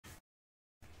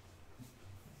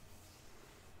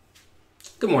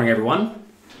Good morning, everyone.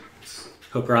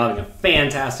 Hope you're all having a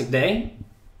fantastic day.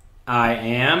 I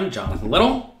am Jonathan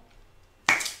Little.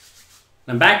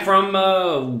 I'm back from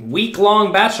a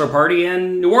week-long bachelor party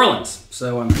in New Orleans,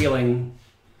 so I'm feeling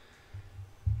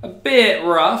a bit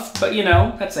rough, but you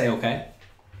know, I'd say okay.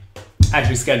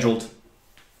 Actually scheduled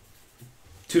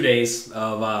 2 days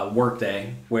of work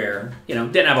day where, you know,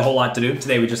 didn't have a whole lot to do.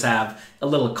 Today we just have a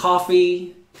little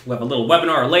coffee, we have a little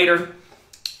webinar later,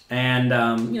 and,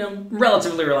 you know,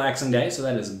 relatively relaxing day, so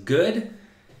that is good.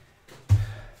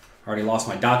 Already lost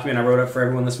my document I wrote up for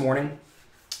everyone this morning.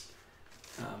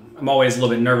 I'm always a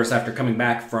little bit nervous after coming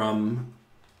back from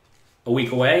a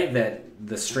week away that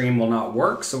the stream will not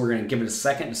work, so we're going to give it a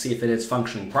second to see if it is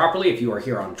functioning properly. If you are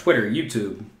here on Twitter,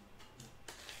 YouTube,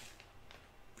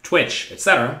 Twitch,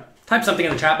 etc., type something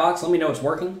in the chat box. Let me know it's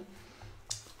working.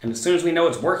 And as soon as we know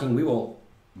it's working, we will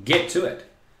get to it.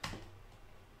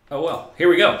 Oh well, here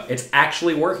we go. It's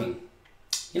actually working.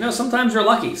 You know, sometimes you're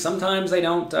lucky. Sometimes they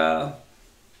don't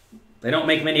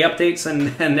make many updates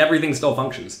and everything still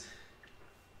functions.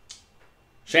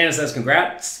 Shannon says,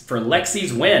 congrats for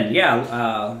Lexy's win.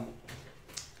 Yeah,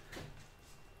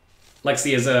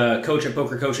 Lexy is a coach at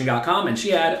pokercoaching.com, and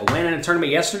she had a win in a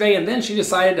tournament yesterday, and then she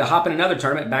decided to hop in another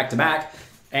tournament back-to-back.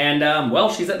 And,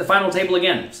 well, she's at the final table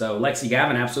again. So Lexy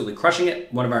Gavin absolutely crushing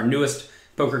it, one of our newest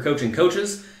poker coaching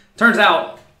coaches. Turns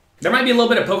out there might be a little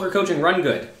bit of poker coaching run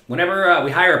good. Whenever we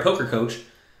hire a poker coach,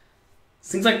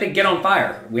 seems like they get on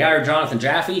fire. We hired Jonathan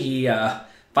Jaffe. He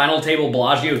final table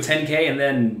Bellagio 10K and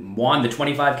then won the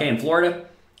 25K in Florida.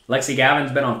 Lexy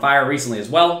Gavin's been on fire recently as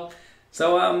well.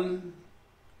 So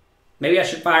maybe I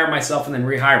should fire myself and then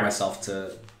rehire myself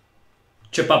to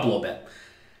chip up a little bit.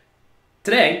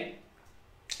 Today,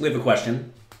 we have a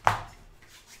question.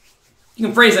 You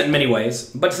can phrase it in many ways,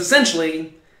 but it's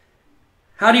essentially,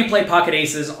 how do you play pocket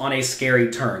aces on a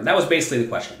scary turn? That was basically the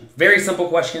question. Very simple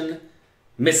question.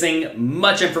 Missing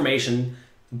much information,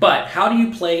 but how do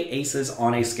you play aces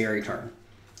on a scary turn?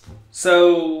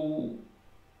 So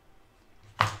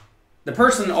the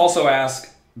person also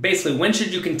asked, basically, when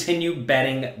should you continue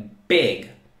betting big?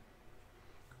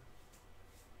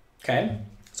 Okay,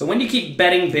 so when do you keep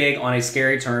betting big on a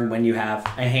scary turn when you have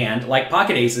a hand like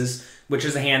pocket aces, which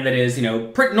is a hand that is, you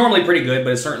know, normally pretty good,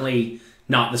 but it's certainly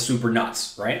not the super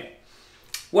nuts, right?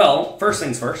 Well, first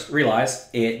things first, realize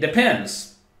it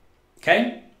depends.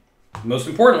 Okay? Most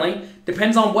importantly,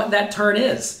 depends on what that turn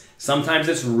is. Sometimes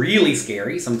it's really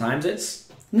scary. Sometimes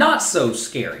it's not so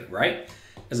scary, right?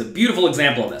 There's a beautiful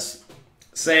example of this.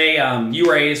 Say you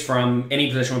raise from any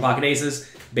position with pocket aces,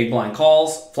 big blind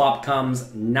calls, flop comes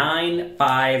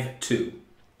 9-5-2.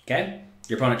 Okay?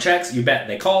 Your opponent checks, you bet,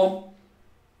 they call.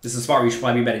 This is smart. You should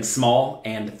probably be betting small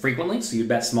and frequently, so you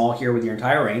bet small here with your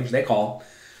entire range. They call.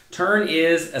 Turn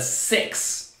is a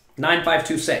 6.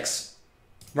 9-5-2, 6.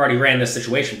 I've already ran this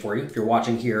situation for you. If you're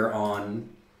watching here on,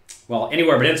 well,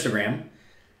 anywhere but Instagram,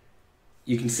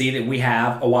 you can see that we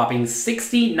have a whopping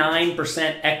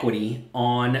 69% equity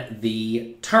on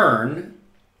the turn,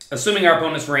 assuming our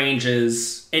opponent's range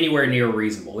is anywhere near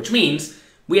reasonable, which means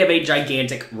we have a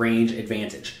gigantic range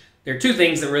advantage. There are two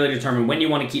things that really determine when you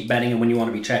want to keep betting and when you want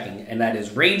to be checking, and that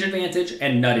is range advantage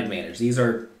and nut advantage. These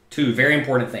are two very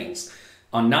important things.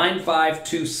 On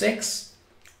 9-5-2-6,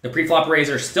 the pre-flop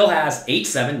raiser still has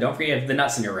 8-7. Don't forget you have the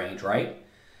nuts in your range, right?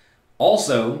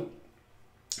 Also,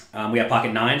 we have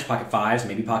pocket 9s, pocket 5s,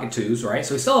 maybe pocket 2s, right?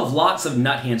 So we still have lots of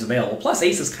nut hands available. Plus,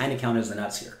 aces kind of count as the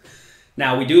nuts here.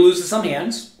 Now, we do lose to some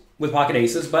hands with pocket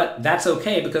aces, but that's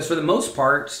okay because for the most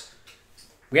part,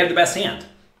 we have the best hand.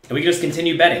 And we can just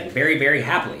continue betting very, very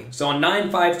happily. So on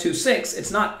 9-5-2-6,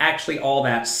 it's not actually all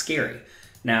that scary.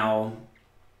 Now,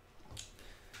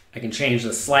 I can change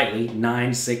this slightly.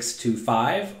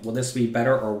 9-6-2-5. Will this be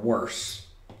better or worse?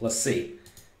 Let's see.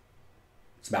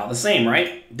 It's about the same, right?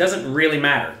 It doesn't really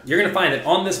matter. You're going to find that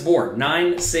on this board,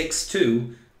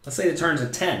 9-6-2, let's say the turn's a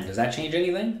 10. Does that change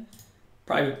anything?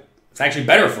 Probably. It's actually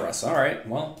better for us. All right.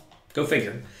 Well, go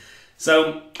figure.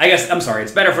 So I guess, I'm sorry,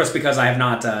 it's better for us because I have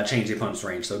not changed the opponent's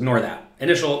range, so ignore that.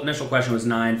 Initial question was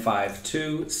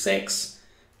 9-5-2-6.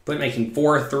 But making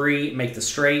 4-3 make the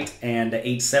straight and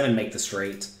 8-7 make the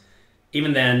straight.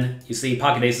 Even then, you see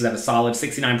pocket aces have a solid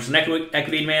 69%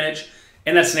 equity advantage.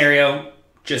 In that scenario,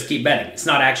 just keep betting. It's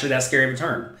not actually that scary of a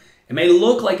turn. It may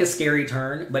look like a scary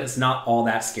turn, but it's not all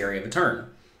that scary of a turn.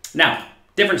 Now,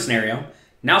 different scenario.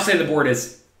 Now say the board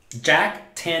is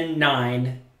Jack, 10,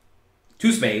 9,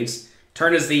 2 spades.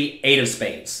 Turn is the 8 of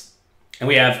spades. And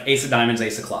we have ace of diamonds,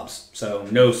 ace of clubs. So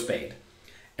no spade.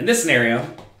 In this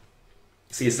scenario,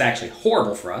 see, it's actually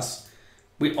horrible for us.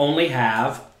 We only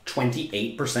have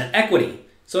 28% equity.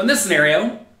 So in this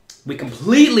scenario, we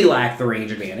completely lack the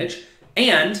range advantage.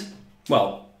 And,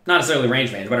 well, not necessarily range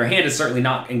advantage, but our hand is certainly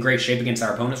not in great shape against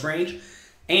our opponent's range.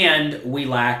 And we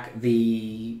lack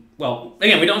the, well,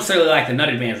 again, we don't necessarily lack the nut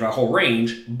advantage for our whole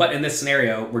range, but in this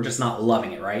scenario, we're just not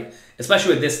loving it, right?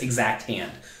 Especially with this exact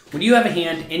hand. When you have a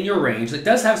hand in your range that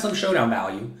does have some showdown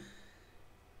value,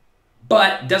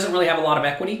 but doesn't really have a lot of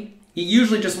equity, you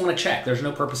usually just want to check. There's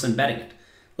no purpose in betting it.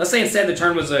 Let's say instead the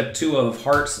turn was a 2 of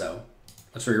hearts, though.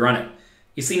 Let's rerun it.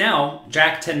 You see now,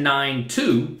 Jack 10, 9,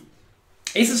 2,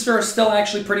 ace of star is still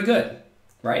actually pretty good,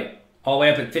 right? All the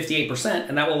way up at 58%,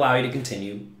 and that will allow you to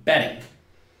continue betting.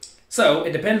 So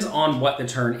it depends on what the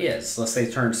turn is. Let's say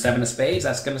turn 7 of spades,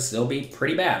 that's going to still be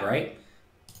pretty bad, right?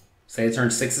 Say the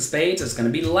turn 6 of spades, it's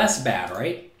going to be less bad,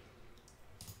 right?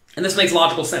 And this makes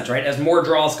logical sense, right? As more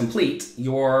draws complete,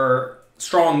 your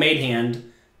strong made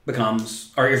hand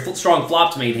becomes, or your strong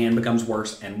flopped made hand becomes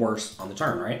worse and worse on the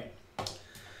turn, right?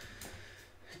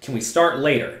 Can we start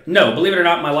later? No, believe it or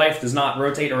not, my life does not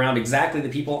rotate around exactly the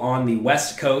people on the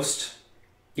West Coast.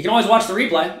 You can always watch the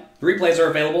replay. The replays are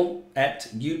available at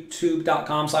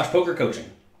youtube.com/pokercoaching.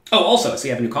 Oh, also, so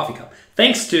you have a new coffee cup.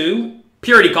 Thanks to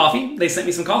Purity Coffee, they sent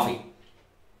me some coffee.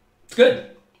 It's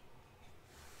good.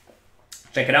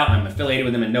 Check it out. I'm affiliated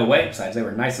with them in no way. Besides, they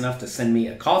were nice enough to send me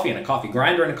a coffee and a coffee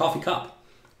grinder and a coffee cup.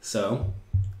 So,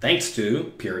 thanks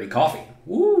to Purity Coffee.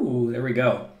 Woo, there we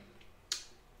go.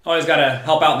 Always got to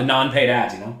help out the non-paid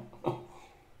ads, you know?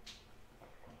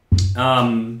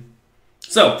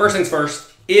 So, first things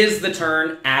first, is the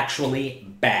turn actually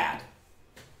bad?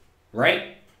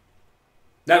 Right?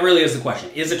 That really is the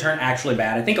question. Is the turn actually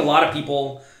bad? I think a lot of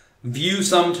people view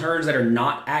some turns that are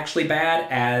not actually bad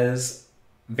as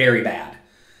very bad.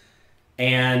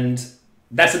 And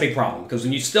that's a big problem, because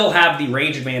when you still have the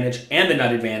range advantage and the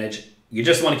nut advantage, you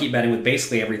just want to keep betting with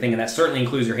basically everything, and that certainly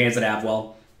includes your hands that have,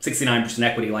 well, 69%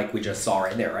 equity like we just saw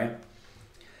right there, right?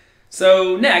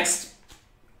 So next,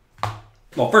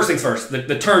 well, first things first,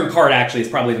 the turn card actually is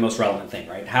probably the most relevant thing,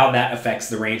 right? How that affects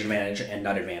the range advantage and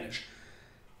nut advantage.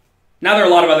 Now there are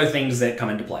a lot of other things that come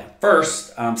into play.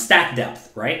 First, stack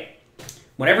depth, right?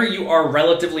 Whenever you are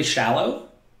relatively shallow,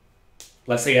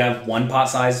 let's say you have one pot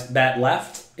size bet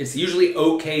left, it's usually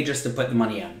okay just to put the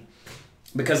money in.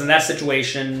 Because in that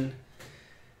situation,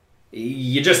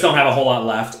 you just don't have a whole lot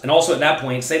left. And also at that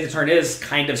point, say the turn is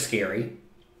kind of scary,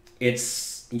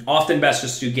 it's often best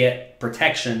just to get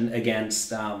protection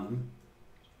against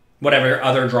whatever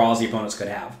other draws the opponents could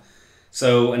have.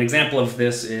 So an example of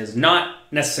this is not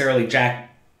necessarily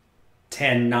Jack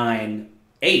 10, 9,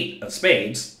 8 of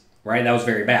spades, right? That was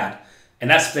very bad. And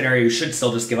that scenario, you should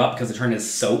still just give up because the turn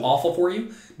is so awful for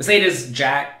you. But say it is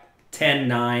Jack 10,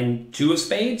 9, 2 of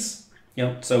spades. You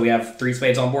know, so we have 3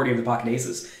 spades on board, you have the pocket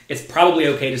aces. It's probably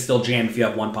okay to still jam if you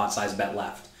have one pot size bet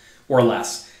left or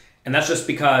less. And that's just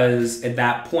because at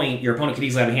that point, your opponent could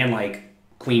easily have a hand like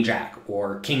Queen Jack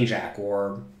or King Jack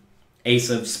or Ace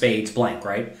of Spades blank,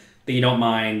 right? That you don't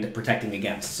mind protecting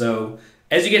against. So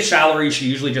as you get shallower, you should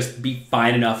usually just be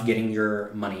fine enough getting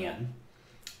your money in.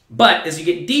 But as you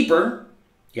get deeper,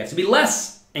 you have to be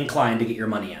less inclined to get your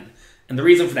money in. And the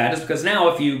reason for that is because now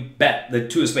if you bet the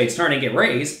 2 of spades turn and get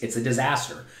raised, it's a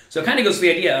disaster. So it kind of goes to the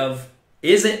idea of,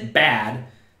 is it bad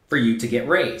for you to get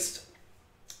raised?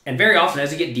 And very often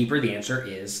as you get deeper, the answer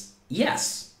is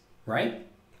yes, right?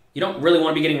 You don't really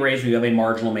want to be getting raised when you have a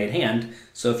marginal made hand.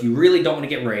 So if you really don't want to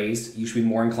get raised, you should be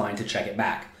more inclined to check it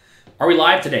back. Are we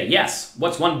live today? Yes.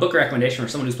 What's one book recommendation for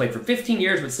someone who's played for 15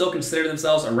 years but still consider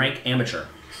themselves a rank amateur?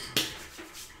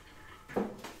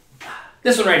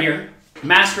 This one right here,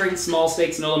 Mastering Small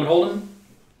Stakes No Limit Hold'em. You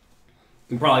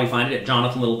can probably find it at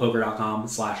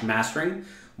jonathanlittlepoker.com/mastering.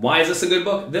 Why is this a good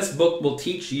book? This book will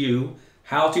teach you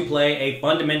how to play a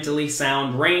fundamentally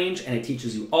sound range, and it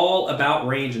teaches you all about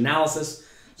range analysis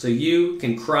so you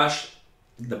can crush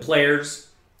the players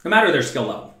no matter their skill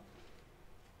level.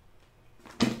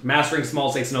 Mastering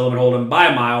Small Stakes No Limit Hold'em by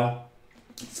a mile.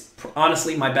 It's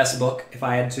honestly my best book if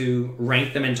I had to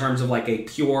rank them in terms of like a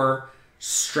pure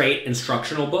straight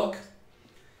instructional book.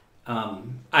 I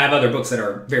have other books that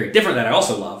are very different that I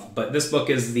also love, but this book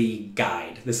is the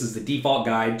guide. This is the default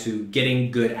guide to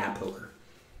getting good at poker.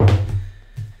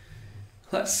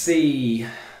 Let's see.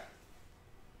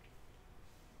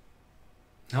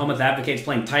 Helmuth advocates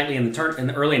playing tightly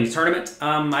early in the tournament.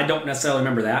 I don't necessarily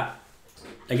remember that.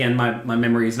 Again, my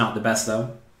memory is not the best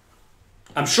though.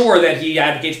 I'm sure that he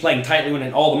advocates playing tightly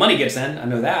when all the money gets in. I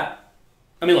know that.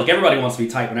 I mean, look, everybody wants to be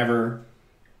tight whenever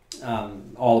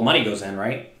all the money goes in,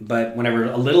 right? But whenever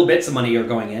a little bits of money are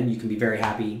going in, you can be very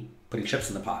happy putting chips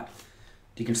in the pot.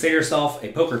 Do you consider yourself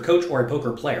a poker coach or a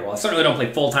poker player? Well, I certainly don't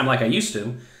play full-time like I used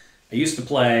to. I used to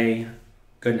play,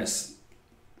 goodness,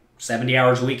 70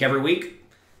 hours a week every week.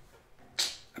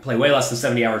 I play way less than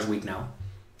 70 hours a week now.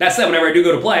 That said, whenever I do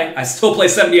go to play, I still play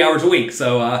 70 hours a week.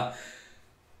 So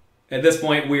at this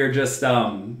point, we are just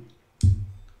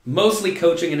mostly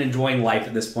coaching and enjoying life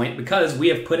at this point because we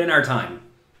have put in our time.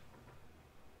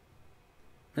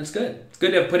 That's good. It's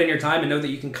good to have put in your time and know that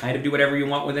you can kind of do whatever you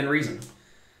want within reason.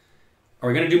 Are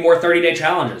we going to do more 30-day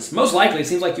challenges? Most likely. It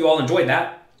seems like you all enjoyed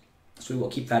that. So we will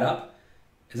keep that up.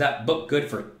 Is that book good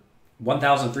for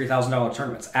 $1,000, $3,000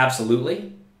 tournaments?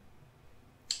 Absolutely.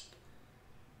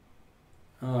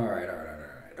 All right.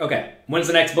 Okay. When's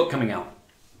the next book coming out?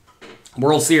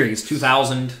 World Series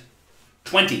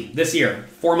 2020. This year.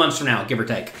 4 months from now, give or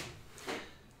take.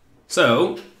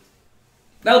 So,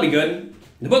 that'll be good.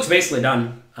 The book's basically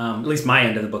done. At least my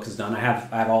end of the book is done. I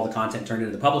have all the content turned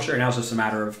into the publisher, and now it's just a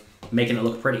matter of making it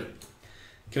look pretty.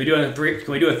 Can we do a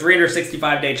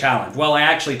 365-day challenge? Well, I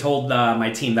actually told my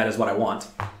team that is what I want.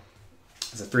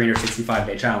 It's a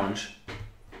 365-day challenge.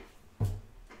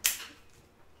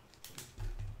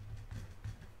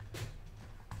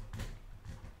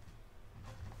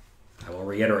 I will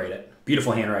reiterate it.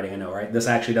 Beautiful handwriting, I know, right? This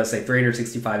actually does say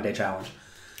 365-day challenge.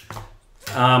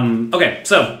 Okay,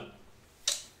 so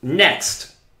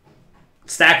next,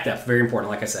 stack depth, very important,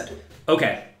 like I said.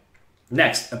 Okay.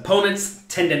 Next, opponent's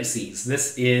tendencies.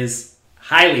 This is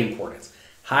highly important.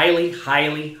 Highly,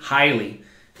 highly, highly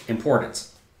important.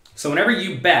 So whenever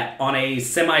you bet on a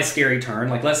semi-scary turn,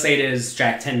 like let's say it is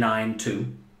Jack 10-9, 2,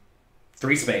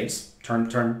 3 spades,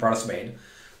 turn brought a spade,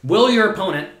 will your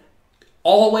opponent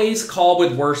always call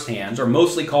with worse hands, or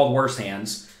mostly call worse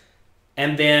hands,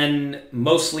 and then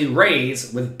mostly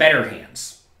raise with better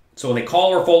hands? So will they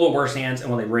call or fold with worse hands, and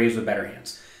will they raise with better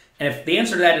hands? And if the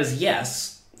answer to that is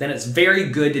yes, then it's very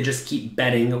good to just keep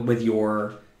betting with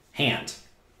your hand,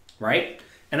 right?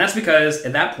 And that's because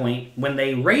at that point, when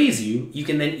they raise you, you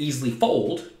can then easily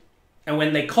fold. And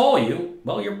when they call you,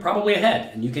 well, you're probably ahead.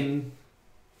 And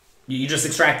you just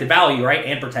extracted value, right?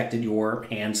 And protected your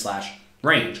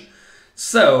hand/range.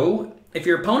 So if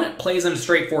your opponent plays in a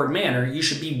straightforward manner, you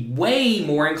should be way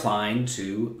more inclined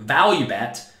to value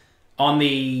bet on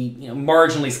the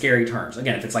marginally scary turns.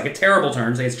 Again, if it's like a terrible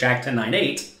turn, say it's Jack 10-9,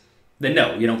 8, then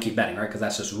no, you don't keep betting, right? Because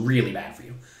that's just really bad for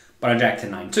you. But on Jack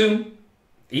 10-9, 2,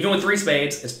 even with 3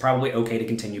 spades, it's probably okay to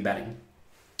continue betting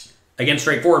against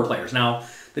straightforward players. Now,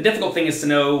 the difficult thing is to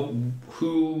know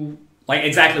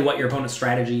exactly what your opponent's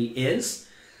strategy is,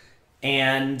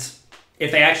 and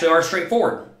if they actually are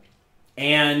straightforward.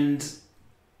 And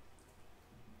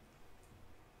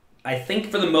I think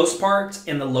for the most part,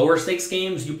 in the lower stakes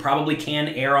games, you probably can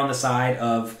err on the side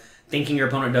of thinking your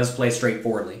opponent does play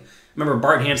straightforwardly. Remember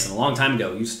Bart Hansen, a long time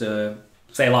ago, used to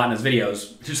say a lot in his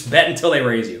videos, just bet until they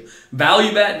raise you.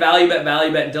 Value bet, value bet,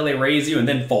 value bet until they raise you, and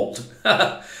then fold.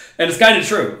 And it's kind of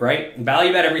true, right?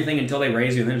 Value bet everything until they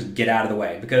raise you, and then just get out of the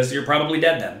way, because you're probably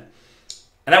dead then.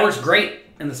 And that works great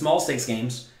in the small stakes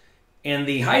games. In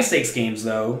the high stakes games,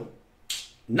 though,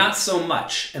 not so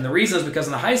much. And the reason is because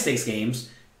in the high stakes games,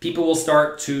 people will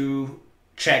start to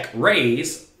check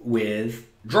raise with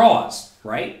draws,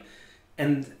 right?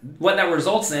 And what that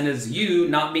results in is you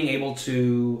not being able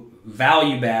to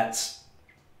value bet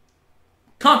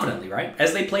confidently, right?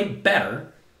 As they play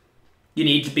better, you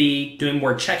need to be doing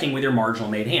more checking with your marginal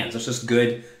made hands. That's just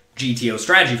good GTO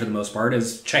strategy for the most part,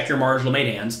 is check your marginal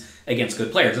made hands against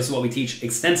good players. This is what we teach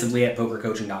extensively at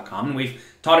pokercoaching.com, and we've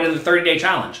taught it in the 30-day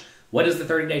challenge. What is the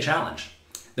 30-day challenge?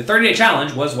 The 30-day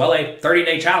challenge was, well, a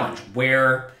 30-day challenge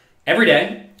where every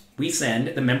day we send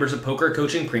the members of Poker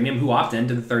Coaching Premium who opt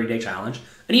into the 30-day challenge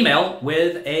an email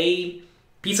with a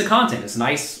piece of content. It's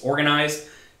nice, organized,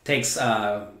 takes...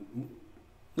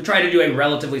 we try to do a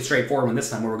relatively straightforward one this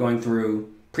time where we're going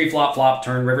through pre-flop, flop,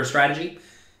 turn, river strategy.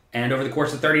 And over the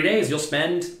course of 30 days, you'll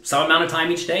spend some amount of time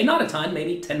each day, not a ton,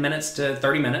 maybe 10 minutes to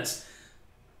 30 minutes,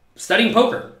 studying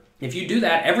poker. If you do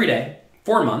that every day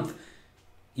for a month,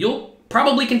 you'll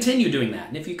probably continue doing that.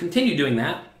 And if you continue doing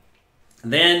that,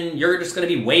 then you're just going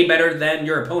to be way better than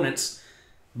your opponents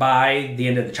by the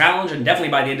end of the challenge, and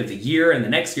definitely by the end of the year and the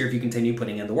next year if you continue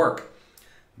putting in the work.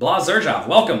 Blaz Zerjov,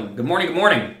 welcome. Good morning, good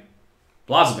morning.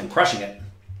 Blaz has been crushing it.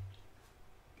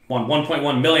 Won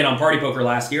 1.1 million on Party Poker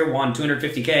last year, won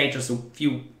 250K just a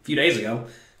few days ago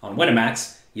on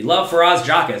Winamax. You love Faraz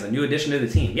Jaka as a new addition to the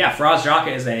team. Yeah, Faraz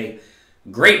Jaka is a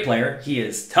great player. He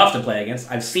is tough to play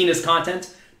against. I've seen his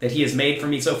content that he has made for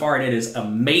me so far, and it is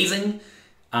amazing.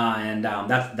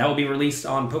 That will be released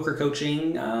on Poker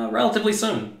Coaching relatively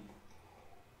soon.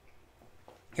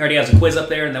 He already has a quiz up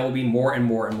there, and there will be more and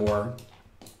more and more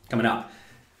coming up.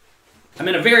 I'm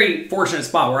in a very fortunate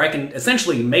spot where I can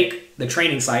essentially make the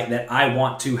training site that I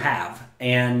want to have.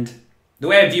 And the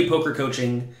way I view Poker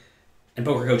Coaching and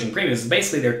Poker Coaching Premium is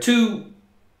basically they're two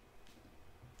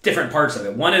different parts of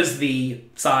it. One is the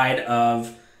side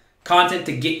of content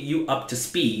to get you up to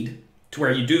speed to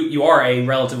where you are a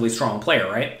relatively strong player,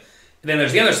 right? And then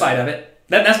there's the other side of it.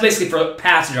 That's basically for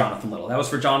past Jonathan Little. That was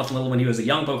for Jonathan Little when he was a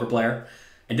young poker player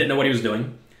and didn't know what he was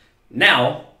doing.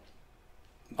 Now,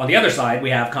 on the other side, we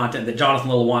have content that Jonathan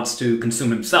Little wants to consume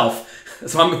himself.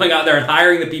 So I'm going out there and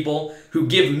hiring the people who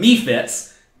give me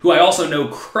fits, who I also know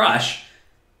crush,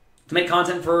 to make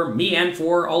content for me and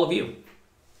for all of you.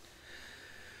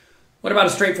 What about a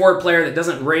straightforward player that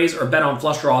doesn't raise or bet on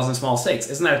flush draws in small stakes?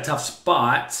 Isn't that a tough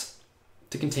spot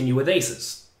to continue with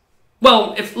aces?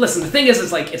 Well, listen, the thing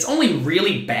is like it's only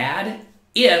really bad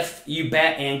if you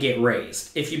bet and get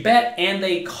raised. If you bet and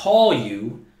they call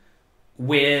you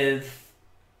with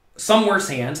some worse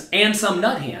hands and some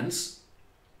nut hands,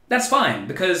 that's fine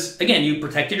because, again, you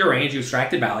protected your range, you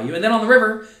extracted value, and then on the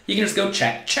river, you can just go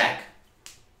check, check.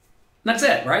 And that's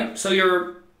it, right? So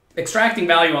you're extracting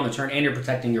value on the turn and you're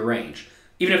protecting your range,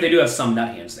 even if they do have some nut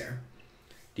hands there.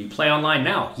 Do you play online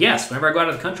now? Yes, whenever I go out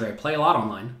of the country, I play a lot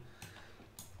online.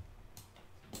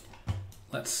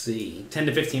 Let's see, 10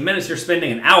 to 15 minutes, you're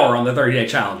spending an hour on the 30-day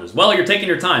challenges. Well, you're taking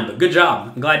your time, but good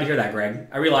job. I'm glad to hear that, Greg.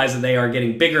 I realize that they are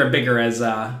getting bigger and bigger as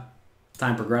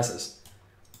time progresses.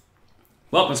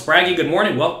 Welcome, Spraggy. Good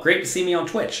morning. Well, great to see me on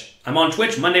Twitch. I'm on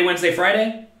Twitch Monday, Wednesday,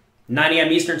 Friday, 9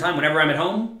 a.m. Eastern time, whenever I'm at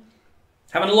home,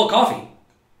 having a little coffee.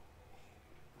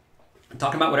 I'm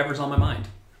talking about whatever's on my mind.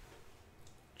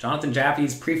 Jonathan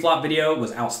Jaffe's pre-flop video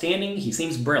was outstanding. He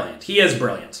seems brilliant. He is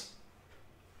brilliant.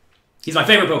 He's my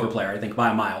favorite poker player, I think, by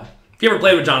a mile. If you ever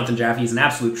played with Jonathan Jaffe, he's an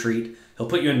absolute treat. He'll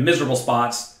put you in miserable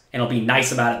spots, and he'll be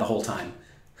nice about it the whole time.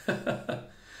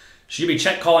 Should you be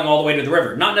check calling all the way to the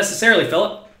river? Not necessarily,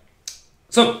 Philip.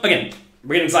 So, again,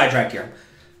 we're getting sidetracked here.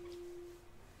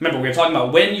 Remember, we were talking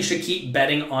about when you should keep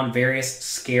betting on various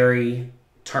scary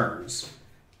turns.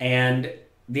 And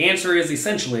the answer is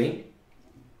essentially,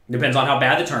 depends on how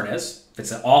bad the turn is. If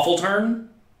it's an awful turn,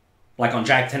 like on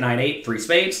Jack 10, 9, 8, 3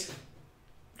 spades,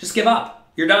 just give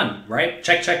up. You're done, right?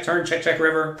 Check, check, turn, check, check,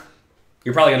 river.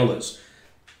 You're probably going to lose.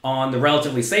 On the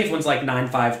relatively safe ones like 9,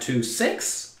 5, 2,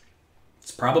 6,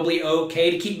 it's probably okay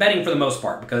to keep betting for the most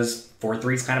part because 4,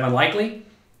 3 is kind of unlikely.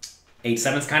 8,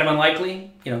 7 is kind of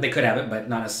unlikely. You know, they could have it, but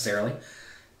not necessarily.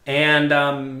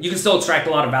 And you can still extract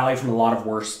a lot of value from a lot of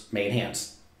worse made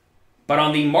hands. But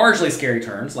on the marginally scary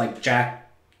turns, like Jack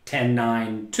 10,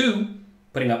 9, 2,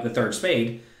 putting up the third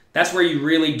spade, that's where you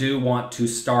really do want to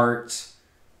start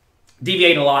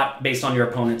deviating a lot based on your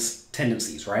opponent's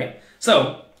tendencies, right?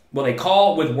 So, will they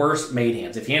call with worse made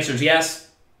hands? If the answer is yes,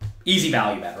 easy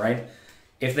value bet, right?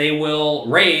 If they will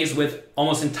raise with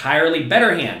almost entirely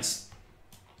better hands,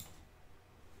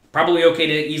 probably okay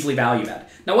to easily value bet.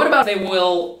 Now, what about if they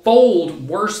will fold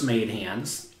worse made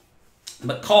hands,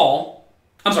 but fold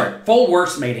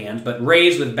worse made hands, but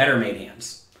raise with better made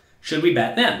hands? Should we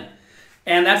bet then?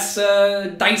 And that's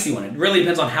a dicey one. It really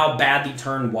depends on how bad the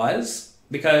turn was.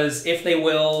 Because if they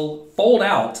will fold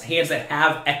out hands that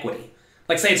have equity,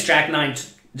 like say it's Jack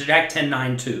 10,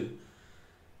 9, 2.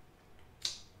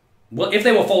 Well, if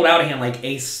they will fold out a hand like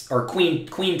Ace or Queen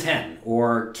 10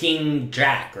 or King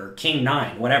Jack or King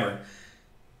 9, whatever,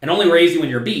 and only raise you when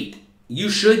you're beat, you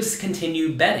should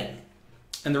continue betting.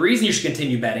 And the reason you should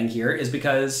continue betting here is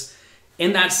because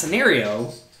in that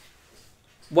scenario,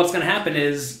 what's going to happen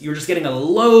is you're just getting a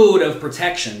load of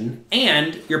protection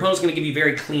and your opponent's going to give you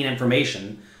very clean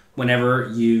information whenever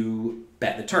you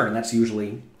bet the turn. That's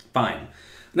usually fine.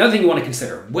 Another thing you want to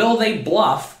consider, will they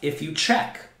bluff if you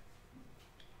check?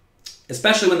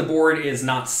 Especially when the board is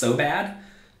not so bad.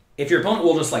 If your opponent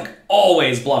will just like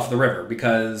always bluff the river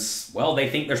because, well, they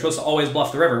think they're supposed to always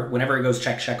bluff the river whenever it goes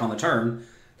check, check on the turn,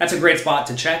 that's a great spot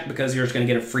to check because you're just going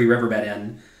to get a free river bet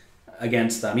in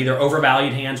against either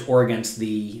overvalued hands or against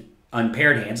the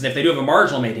unpaired hands. And if they do have a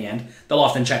marginal made hand, they'll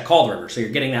often check call the river. So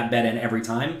you're getting that bet in every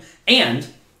time. And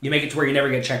you make it to where you never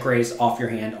get check raised off your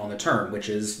hand on the turn, which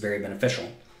is very beneficial.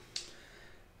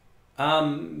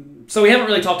 So we haven't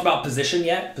really talked about position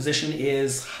yet. Position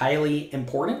is highly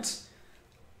important.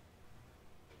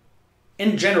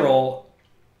 In general,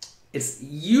 it's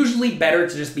usually better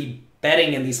to just be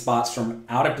betting in these spots from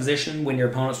out of position when your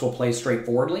opponents will play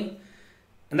straightforwardly.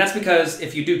 And that's because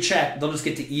if you do check, they'll just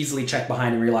get to easily check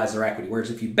behind and realize their equity. Whereas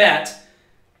if you bet,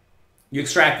 you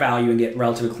extract value and get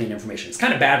relatively clean information. It's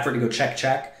kind of bad for it to go check,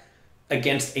 check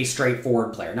against a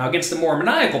straightforward player. Now, against a more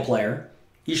maniacal player,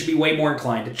 you should be way more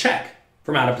inclined to check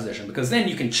from out of position because then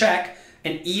you can check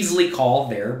and easily call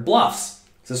their bluffs.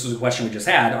 So this was a question we just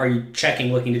had. Are you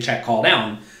checking, looking to check, call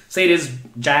down? Say it is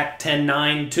Jack 10,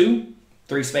 9, 2,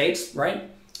 3 spades, right?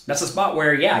 That's a spot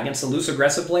where, yeah, against a loose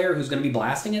aggressive player who's going to be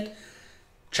blasting it,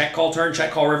 check, call turn,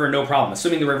 check, call river, no problem.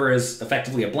 Assuming the river is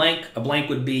effectively a blank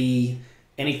would be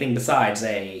anything besides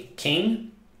a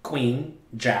king, queen,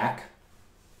 jack,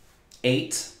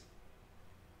 8,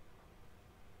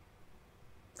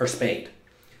 or spade.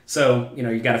 So, you know,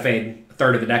 you've got to fade a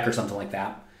third of the deck or something like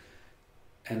that.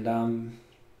 And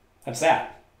that's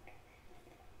that.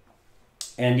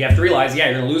 And you have to realize, yeah,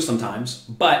 you're going to lose sometimes,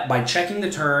 but by checking the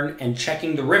turn and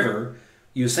checking the river,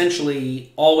 you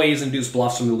essentially always induce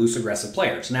bluffs from the loose aggressive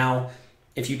players. Now,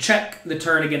 if you check the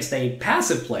turn against a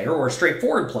passive player or a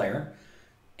straightforward player,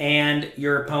 and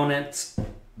your opponent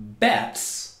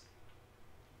bets,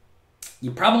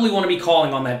 you probably want to be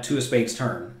calling on that 2 of spades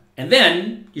turn. And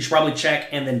then you should probably check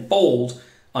and then fold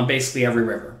on basically every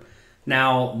river.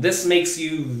 Now, this makes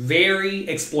you very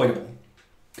exploitable,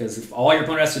 because if all your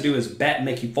opponent has to do is bet and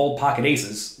make you fold pocket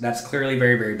aces, that's clearly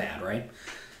very, very bad, right?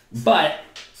 But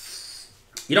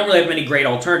you don't really have many great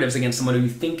alternatives against someone who you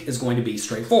think is going to be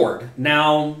straightforward.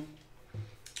 Now,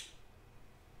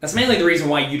 that's mainly the reason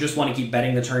why you just want to keep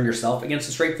betting the turn yourself against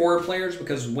the straightforward players,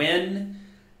 because when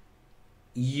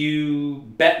you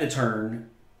bet the turn,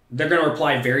 they're going to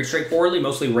reply very straightforwardly,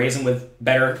 mostly raising with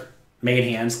better made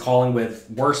hands, calling with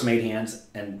worse made hands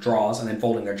and draws, and then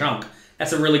folding their junk.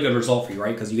 That's a really good result for you,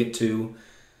 right? Because you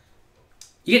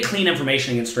get clean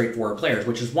information against straightforward players,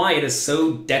 which is why it is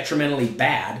so detrimentally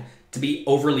bad to be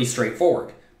overly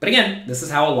straightforward. But again, this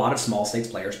is how a lot of small stakes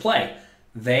players play.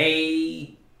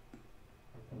 They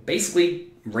basically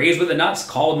raise with the nuts,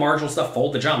 call with marginal stuff,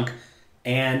 fold the junk,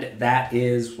 and that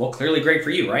is, well, clearly great for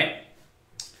you, right?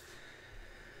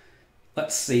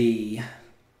 Let's see.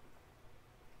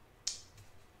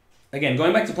 Again,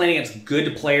 going back to playing against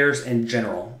good players in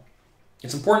general,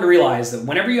 it's important to realize that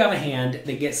whenever you have a hand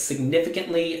that gets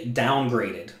significantly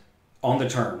downgraded on the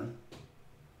turn,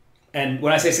 and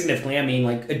when I say significantly, I mean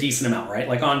like a decent amount, right?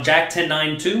 Like on Jack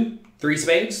 10-9-2, 3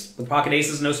 spades with pocket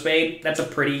aces, no spade, that's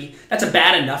a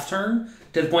bad enough turn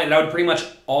to the point that I would pretty much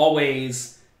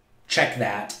always check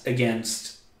that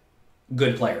against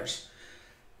good players.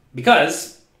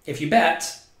 Because if you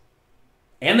bet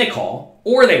and they call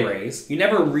or they raise, you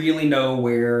never really know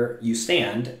where you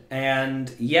stand.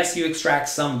 And yes, you extract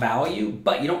some value,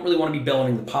 but you don't really want to be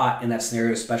building the pot in that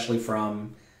scenario, especially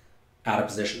from out of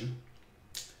position.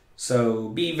 So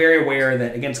be very aware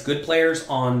that against good players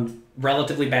on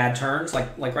relatively bad turns,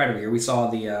 like right over here, we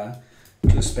saw the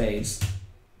 2 of spades.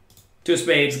 2 of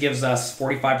spades gives us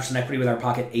 45% equity with our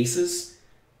pocket aces.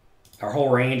 Our whole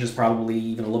range is probably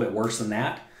even a little bit worse than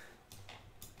that.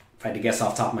 If I had to guess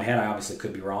off the top of my head, I obviously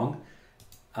could be wrong.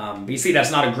 But you see,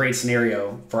 that's not a great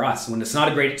scenario for us. When it's not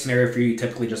a great scenario for you, you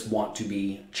typically just want to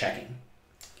be checking.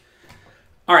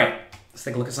 All right, let's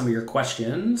take a look at some of your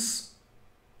questions.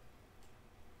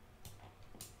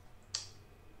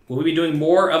 Will we be doing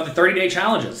more of the 30-day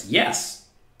challenges? Yes.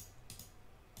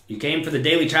 You came for the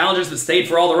daily challenges but stayed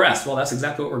for all the rest. Well, that's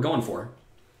exactly what we're going for.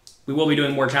 We will be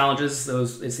doing more challenges.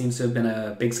 Those, it seems to have been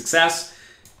a big success.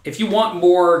 If you want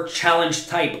more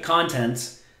challenge-type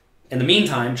content, in the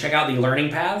meantime, check out the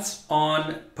learning paths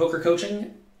on poker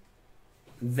coaching.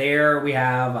 There we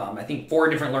have, I think, 4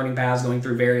 different learning paths going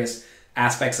through various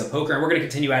aspects of poker, and we're going to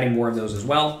continue adding more of those as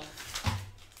well.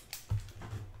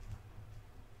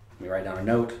 Let me write down a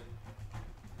note.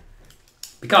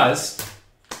 Because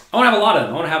I want to have a lot of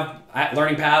them. I want to have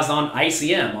learning paths on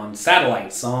ICM, on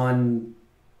satellites, on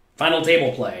final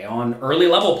table play, on early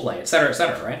level play,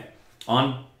 etc., right?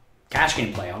 On cash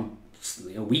game play, on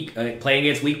weak playing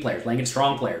against weak players, playing against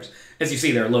strong players. As you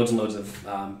see, there are loads and loads of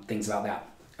things about that,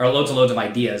 or loads and loads of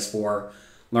ideas for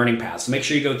learning paths. So make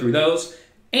sure you go through those,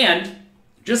 and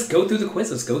just go through the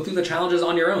quizzes, go through the challenges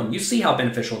on your own. You see how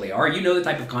beneficial they are. You know the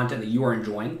type of content that you are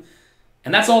enjoying,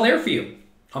 and that's all there for you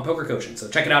on poker coaching. So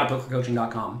check it out at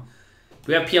pokercoaching.com.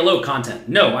 Do we have PLO content?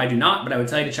 No, I do not, but I would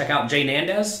tell you to check out Jay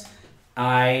Nandez.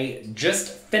 I just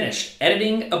finished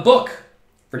editing a book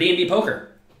for D&D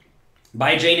Poker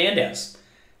by Jay Nandez,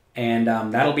 and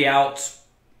that'll be out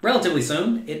relatively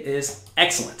soon. It is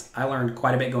excellent. I learned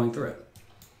quite a bit going through it.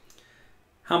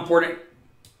 How important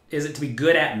is it to be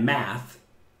good at math?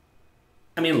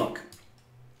 I mean, look,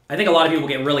 I think a lot of people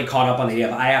get really caught up on the idea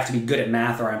of I have to be good at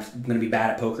math or I'm going to be bad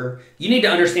at poker. You need to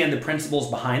understand the principles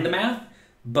behind the math,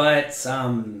 but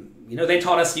you know, they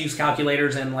taught us to use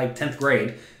calculators in like 10th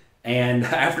grade, and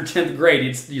after 10th grade,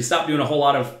 you stop doing a whole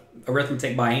lot of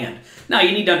arithmetic by hand. Now,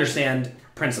 you need to understand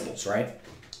principles, right?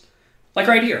 Like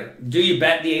right here, do you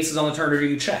bet the aces on the turn or do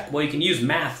you check? Well, you can use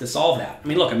math to solve that. I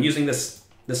mean, look, I'm using this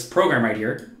program right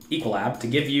here, Equalab, to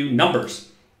give you numbers.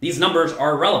 These numbers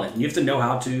are relevant. You have to know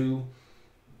how to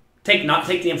not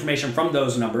take the information from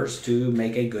those numbers to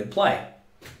make a good play.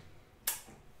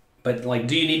 But like,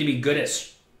 do you need to be good at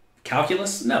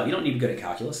Calculus? No, you don't need to be good at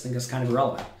calculus. I think that's kind of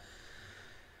irrelevant.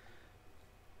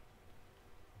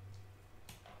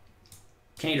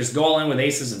 Can't you just go all in with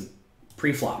aces and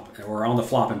pre-flop or on the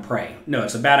flop and pray? No,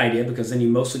 it's a bad idea because then you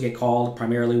mostly get called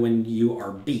primarily when you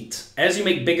are beat. As you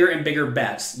make bigger and bigger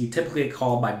bets, you typically get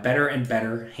called by better and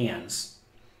better hands.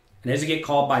 And as you get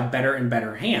called by better and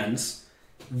better hands,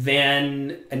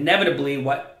 then inevitably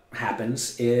what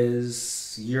happens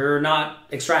is you're not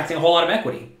extracting a whole lot of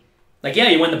equity. Like, yeah,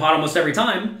 you win the pot almost every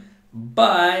time,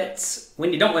 but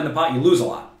when you don't win the pot, you lose a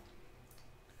lot.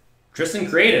 Tristan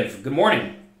Creative, good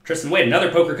morning. Tristan Wade,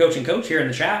 another poker coaching coach here in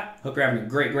the chat. Hope you're having a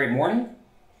great, great morning.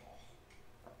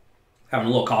 Having a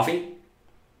little coffee.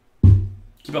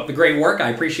 Keep up the great work. I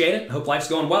appreciate it. Hope life's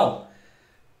going well.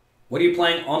 What are you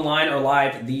playing online or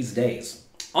live these days?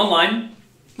 Online,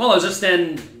 well, I was just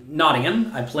in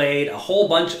Nottingham. I played a whole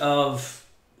bunch of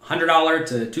 $100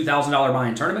 to $2,000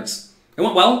 buy-in tournaments. It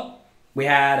went well. We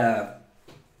had a...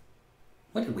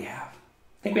 What did we have?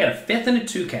 I think we had a 5th and a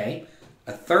 2K.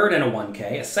 A 3rd and a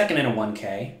 1K, a 2nd and a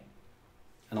 1K,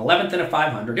 an 11th and a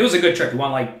 500. It was a good trip. We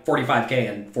won like 45K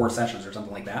in 4 sessions or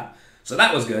something like that. So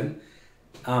that was good.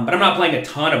 But I'm not playing a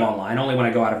ton of online, only when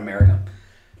I go out of America.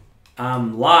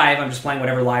 Live, I'm just playing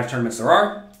whatever live tournaments there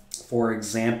are. For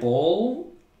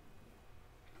example,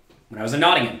 when I was in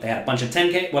Nottingham, they had a bunch of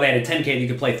 10K. Well, they had a 10K that you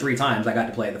could play 3 times. I got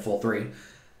to play the full 3.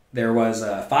 There was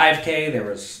a 5K, there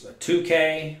was a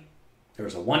 2K, there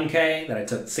was a 1K that I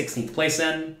took 16th place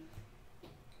in.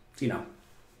 You know,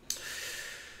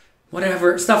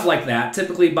 whatever, stuff like that.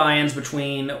 Typically buy-ins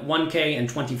between 1K and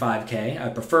 25K. I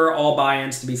prefer all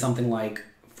buy-ins to be something like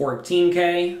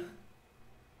 14K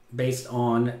based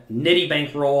on nitty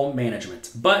bankroll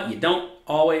management. But you don't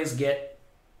always get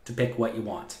to pick what you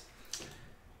want.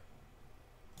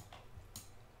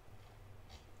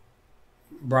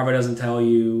 Bravo doesn't tell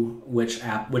you which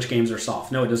games are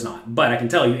soft. No, it does not. But I can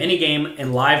tell you any game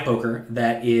in live poker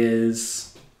that is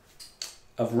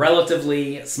of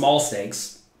relatively small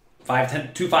stakes,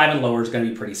 2-5 and lower is going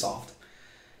to be pretty soft.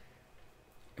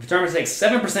 If a tournament takes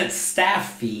 7%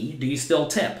 staff fee, do you still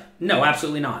tip? No,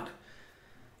 absolutely not.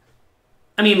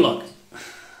 I mean, look,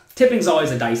 tipping's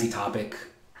always a dicey topic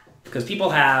because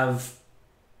people have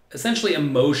essentially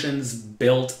emotions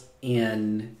built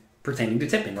in pertaining to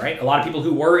tipping, right? A lot of people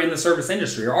who were in the service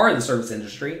industry or are in the service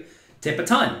industry tip a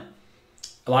ton.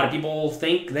 A lot of people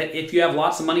think that if you have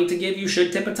lots of money to give, you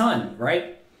should tip a ton,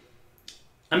 right?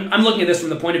 I'm looking at this from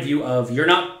the point of view of you're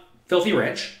not filthy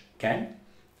rich, okay?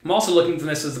 I'm also looking from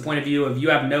this as the point of view of you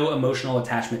have no emotional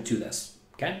attachment to this,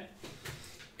 okay?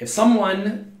 If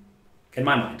someone, in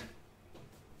my mind,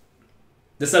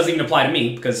 this doesn't even apply to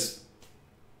me because,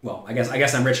 well, I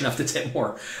guess I'm rich enough to tip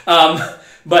more.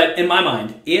 But in my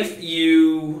mind, if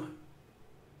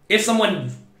someone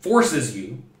forces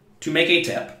you to make a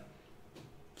tip,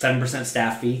 7%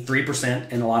 staff fee,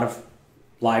 3% in a lot of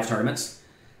live tournaments,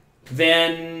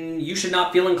 then you should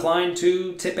not feel inclined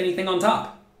to tip anything on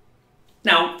top.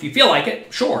 Now, if you feel like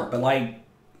it, sure, but like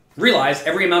realize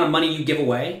every amount of money you give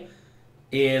away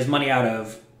is money out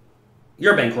of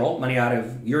your bankroll, money out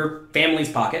of your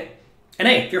family's pocket. And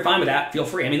hey, if you're fine with that, feel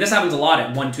free. I mean, this happens a lot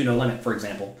at 1-2 no limit, for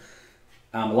example.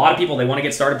 A lot of people, they want to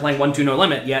get started playing 1-2 no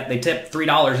limit, yet they tip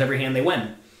 $3 every hand they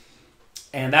win.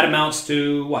 And that amounts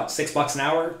to, what, $6 an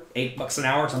hour, $8 an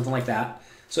hour, something like that.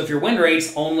 So if your win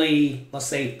rate's only, let's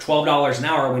say, $12 an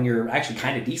hour when you're actually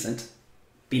kind of decent,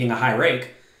 beating a high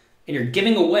rake, and you're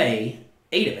giving away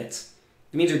 8 of it,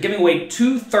 it means you're giving away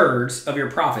 2/3 of your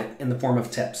profit in the form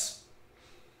of tips.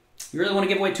 You really want to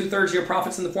give away 2/3 of your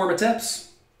profits in the form of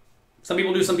tips? Some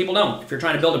people do, some people don't. If you're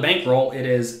trying to build a bankroll, it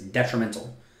is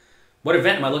detrimental. What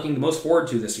event am I looking most forward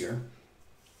to this year?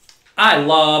 I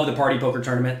love the Party Poker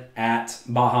Tournament at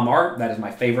Baha Mar. That is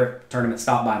my favorite tournament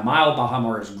stop by a mile. Baha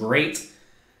Mar is great.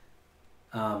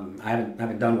 I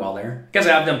haven't done well there. I guess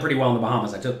I've done pretty well in the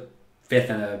Bahamas. I took 5th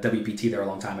in a WPT there a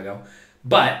long time ago.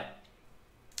 But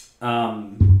I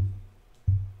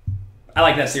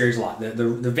like that series a lot.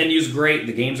 The venue's great.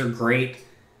 The games are great.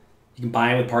 You can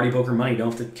buy it with Party Poker money. You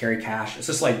don't have to carry cash. It's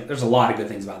just like, there's a lot of good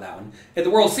things about that one. At the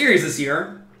World Series this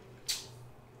year,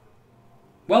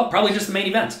 well, probably just the main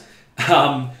event.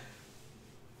 I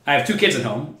have 2 kids at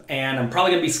home, and I'm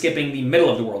probably going to be skipping the middle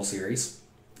of the World Series.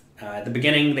 At the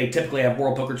beginning, they typically have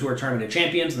World Poker Tour Tournament of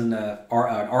Champions and then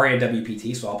RA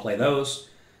WPT, so I'll play those.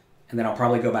 And then I'll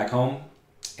probably go back home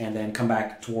and then come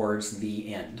back towards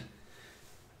the end.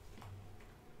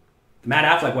 The Matt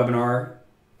Affleck webinar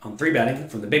on 3-betting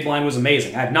from the Big Blind was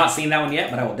amazing. I have not seen that one yet,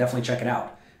 but I will definitely check it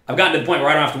out. I've gotten to the point where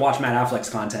I don't have to watch Matt Affleck's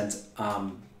content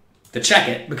to check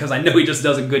it because I know he just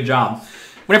does a good job.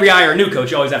 Whenever you hire a new coach,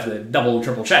 you always have to double and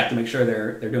triple check to make sure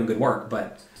they're doing good work.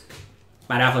 But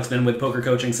Matt Affleck's been with poker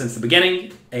coaching since the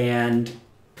beginning, and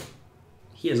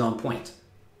he is on point.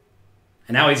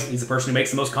 And now he's the person who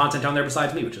makes the most content on there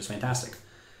besides me, which is fantastic.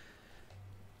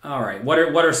 All right, what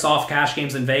are soft cash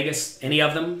games in Vegas? Any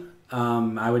of them?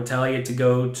 I would tell you to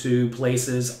go to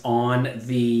places on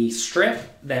the Strip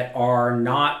that are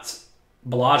not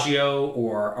Bellagio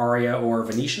or Aria or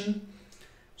Venetian.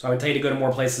 So I would tell you to go to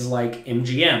more places like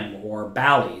MGM or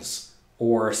Bally's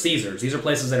or Caesars. These are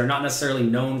places that are not necessarily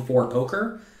known for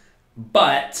poker,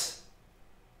 but,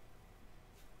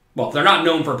 well, if they're not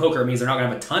known for poker, it means they're not going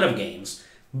to have a ton of games,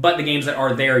 but the games that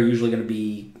are there are usually going to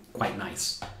be quite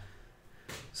nice.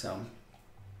 So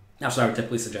that's what I would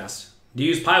typically suggest. Do you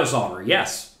use PioSolver?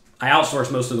 Yes. I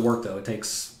outsource most of the work, though. It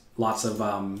takes lots of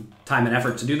time and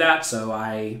effort to do that, so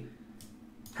I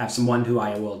have someone who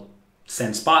I will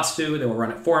send spots to. They will run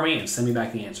it for me and send me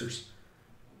back the answers.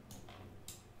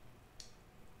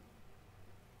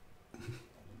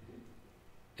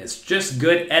 It's just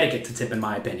good etiquette to tip, in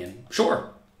my opinion.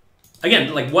 Sure.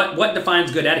 Again, like what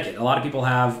defines good etiquette? A lot of people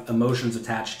have emotions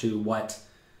attached to what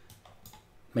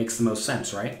makes the most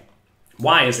sense, right?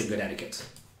 Why is it good etiquette?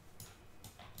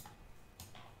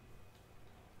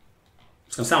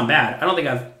 It's going to sound bad. I don't think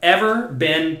I've ever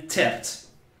been tipped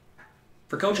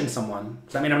for coaching someone.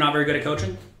 Does that mean I'm not very good at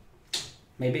coaching?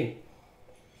 Maybe.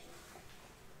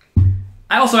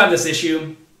 I also have this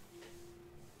issue.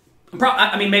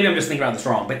 I mean, maybe I'm just thinking about this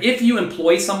wrong, but if you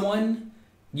employ someone,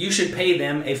 you should pay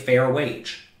them a fair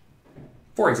wage.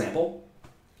 For example,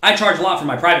 I charge a lot for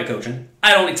my private coaching.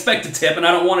 I don't expect a tip, and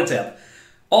I don't want a tip.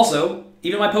 Also,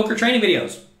 even my poker training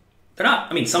videos, they're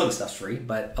not, I mean, some of the stuff's free,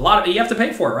 but a lot of it, you have to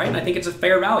pay for it, right? And I think it's a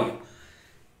fair value.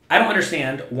 I don't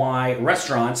understand why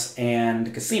restaurants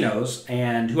and casinos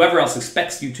and whoever else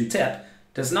expects you to tip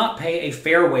does not pay a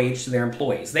fair wage to their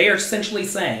employees. They are essentially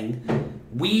saying,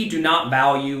 we do not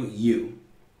value you.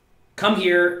 Come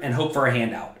here and hope for a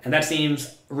handout. And that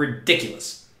seems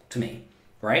ridiculous to me,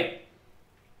 right?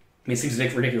 I mean, it seems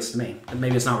ridiculous to me.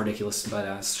 Maybe it's not ridiculous, but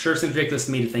it sure seems ridiculous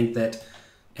to me to think that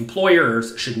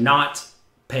employers should not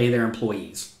pay their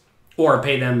employees or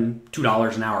pay them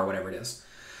 $2 an hour or whatever it is.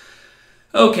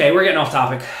 Okay, we're getting off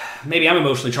topic. Maybe I'm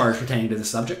emotionally charged pertaining to this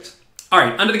subject. All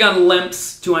right, under the gun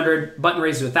limps, 200, button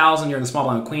raised to 1,000. You're in the small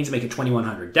blind with queens, make it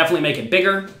 2,100. Definitely make it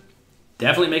bigger.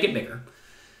 Definitely make it bigger.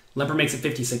 Limper makes it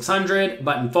 5,600.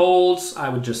 Button folds. I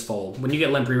would just fold. When you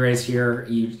get limp re-raised here,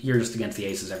 you're just against the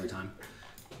aces every time.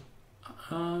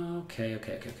 Okay.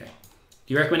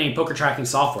 Do you recommend any poker tracking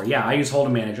software? Yeah, I use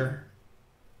Hold'em Manager.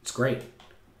 It's great.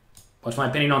 What's my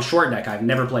opinion on Short Deck? I've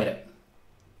never played it.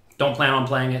 Don't plan on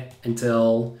playing it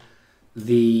until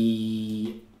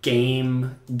the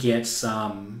game gets...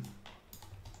 I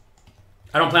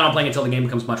don't plan on playing it until the game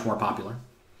becomes much more popular.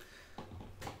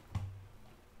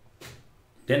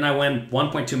 Didn't I win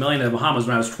 $1.2 million in the Bahamas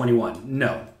when I was 21?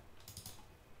 No.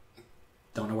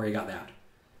 Don't know where you got that.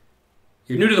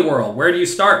 You're new to the world. Where do you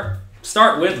start?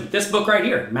 Start with this book right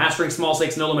here, Mastering Small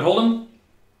Stakes No Limit Hold'em.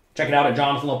 Check it out at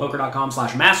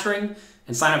jonathanlowpoker.com/mastering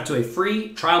and sign up to a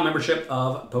free trial membership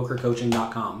of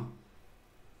pokercoaching.com.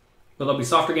 Will there be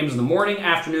softer games in the morning,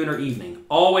 afternoon, or evening?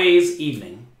 Always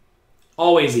evening.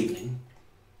 Always evening.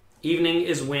 Evening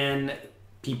is when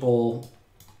people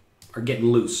are getting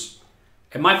loose.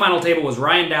 And my final table was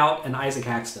Ryan Doubt and Isaac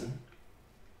Haxton.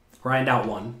 Ryan Doubt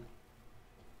won.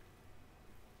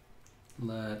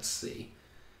 Let's see.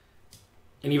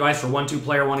 Any advice for 1-2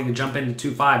 player wanting to jump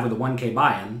into 2-5 with a 1K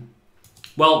buy-in?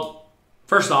 Well,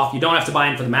 first off, you don't have to buy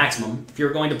in for the maximum. If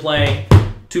you're going to play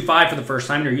 2-5 for the first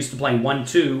time and you're used to playing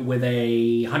 1-2 with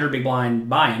a 100 big blind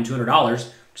buy-in,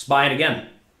 $200, just buy it again.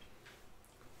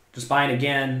 Just buy it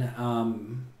again.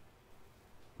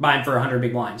 Buy in for 100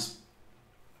 big blinds.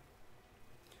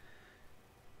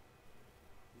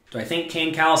 Do I think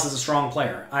Kane Callis is a strong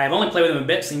player? I have only played with him a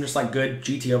bit. Seems just like good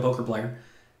GTO poker player.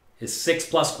 His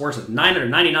 6+ course of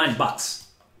 $999.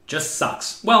 Just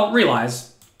sucks. Well,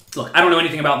 realize, look, I don't know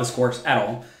anything about this course at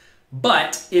all.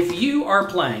 But if you are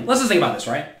playing, let's just think about this,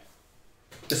 right?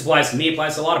 This applies to me,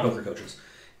 applies to a lot of poker coaches.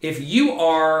 If you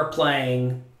are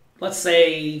playing, let's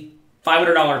say,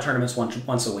 $500 tournaments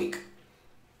once a week,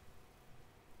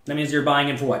 that means you're buying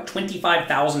in for what,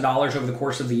 $25,000 over the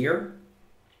course of the year?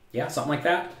 Yeah, something like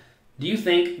that. Do you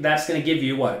think that's going to give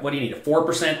you what? What do you need, a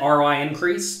 4% ROI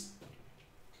increase?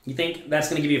 You think that's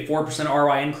going to give you a 4%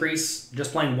 ROI increase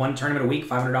just playing one tournament a week,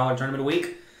 $500 tournament a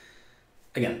week?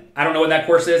 Again, I don't know what that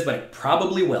course is, but it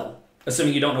probably will,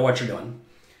 assuming you don't know what you're doing.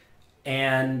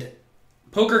 And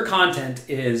poker content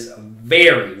is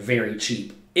very, very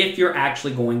cheap if you're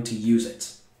actually going to use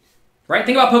it. Right?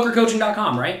 Think about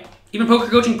pokercoaching.com, right? Even Poker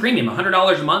Coaching Premium,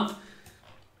 $100 a month.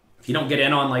 if you don't get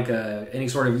in on like any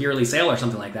sort of yearly sale or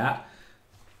something like that,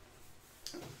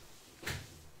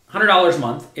 $100 a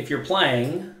month. If you're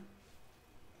playing,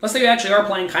 let's say you actually are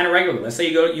playing kind of regularly. Let's say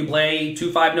you play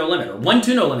 2-5 no limit or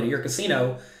 1-2 no limit at your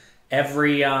casino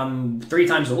every 3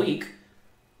 times a week.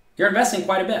 You're investing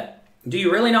quite a bit. Do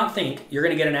you really not think you're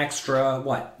going to get an extra,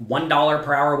 what, $1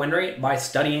 per hour win rate by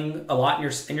studying a lot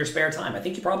in your spare time? I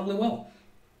think you probably will.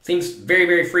 Seems very,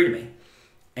 very free to me.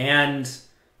 And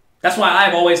that's why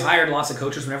I've always hired lots of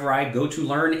coaches whenever I go to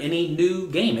learn any new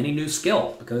game, any new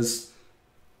skill. Because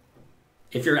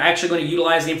if you're actually going to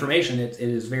utilize the information, it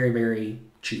is very, very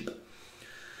cheap. Do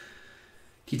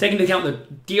you take into account the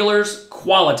dealer's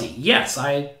quality? Yes,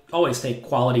 I always take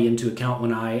quality into account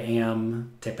when I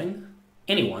am tipping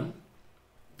anyone.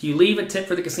 Do you leave a tip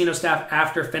for the casino staff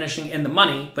after finishing in the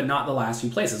money, but not the last few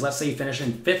places? Let's say you finish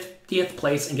in 50th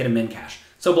place and get a min cash.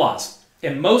 So, Blas,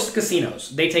 in most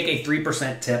casinos, they take a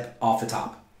 3% tip off the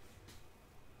top.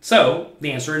 So,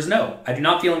 the answer is no. I do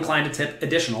not feel inclined to tip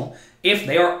additional if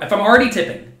I'm already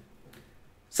tipping.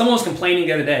 Someone was complaining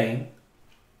the other day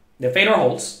that Fedor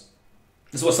Holtz,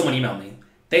 this is what someone emailed me,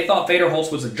 they thought Fedor Holtz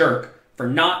was a jerk for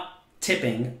not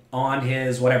tipping on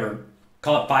his, whatever,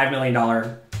 call it $5 million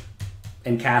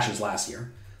in cashes last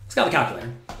year. Let's get the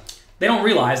calculator. They don't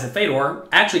realize that Fedor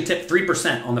actually tipped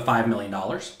 3% on the $5 million.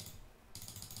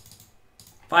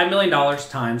 $5 million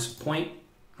times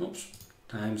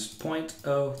times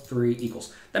 0.03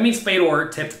 equals. That means Fedor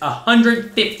tipped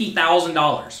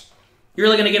 $150,000. You're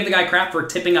really going to give the guy crap for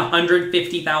tipping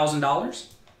 $150,000?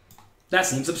 That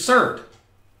seems absurd.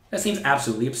 That seems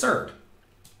absolutely absurd.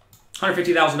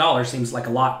 $150,000 seems like a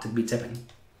lot to be tipping.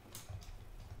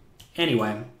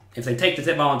 Anyway, if they take the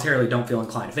tip voluntarily, don't feel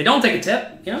inclined. If they don't take a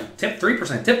tip, tip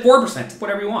 3%, tip 4%, tip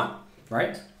whatever you want,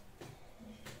 right?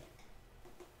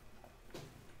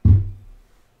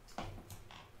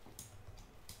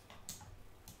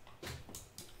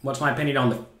 What's my opinion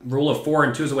on the rule of 4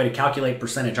 and 2 as a way to calculate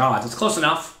percentage odds? It's close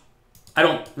enough. I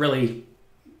don't really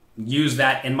use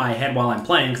that in my head while I'm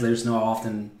playing because I just know how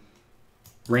often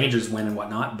ranges win and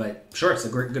whatnot, but sure, it's a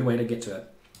good way to get to it.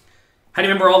 How do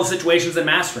you remember all the situations in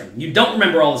mastering? You don't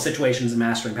remember all the situations in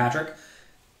mastering, Patrick.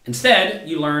 Instead,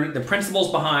 you learn the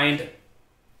principles behind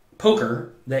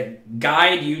poker that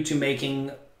guide you to making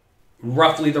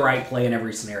roughly the right play in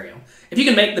every scenario. If you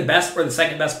can make the best or the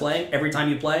second best play every time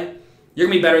you play, you're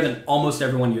going to be better than almost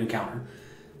everyone you encounter.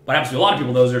 What happens to a lot of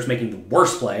people, though, is they're just making the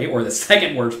worst play or the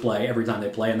second worst play every time they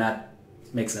play, and that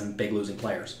makes them big losing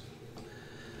players.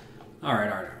 All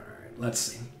right. Let's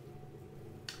see.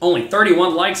 Only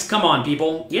 31 likes. Come on,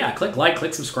 people. Yeah, click like,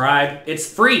 click subscribe. It's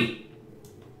free.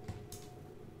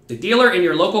 The dealer in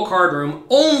your local card room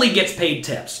only gets paid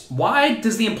tips. Why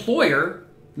does the employer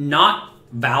not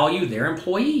value their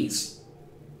employees?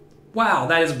 Wow,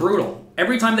 that is brutal.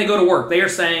 Every time they go to work, they are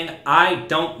saying, I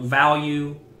don't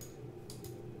value...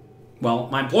 Well,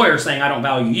 my employer is saying, I don't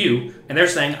value you, and they're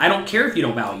saying, I don't care if you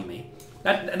don't value me.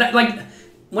 That like,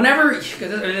 whenever...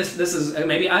 This is...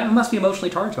 Maybe I must be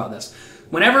emotionally charged about this.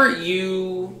 Whenever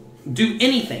you do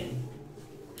anything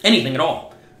at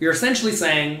all, you're essentially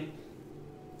saying,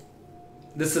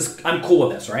 I'm cool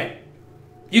with this, right?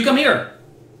 You come here,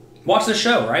 watch this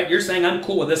show, right? You're saying, I'm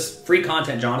cool with this free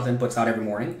content Jonathan puts out every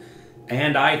morning,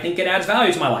 and I think it adds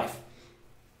value to my life.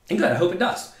 And good, I hope it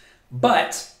does.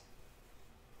 But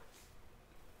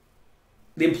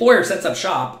the employer sets up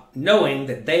shop knowing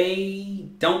that they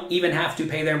don't even have to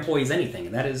pay their employees anything,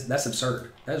 and that's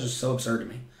absurd. That is just so absurd to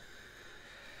me.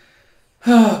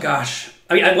 Oh, gosh.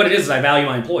 I mean, what it is I value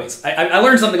my employees. I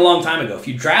learned something a long time ago. If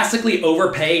you drastically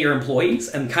overpay your employees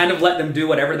and kind of let them do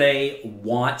whatever they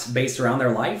want based around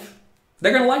their life,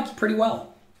 they're going to like you pretty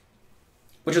well.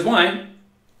 Which is why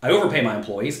I overpay my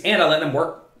employees and I let them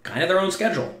work kind of their own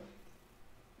schedule.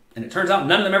 And it turns out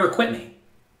none of them ever quit me.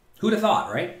 Who'd have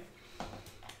thought, right?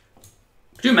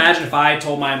 Could you imagine if I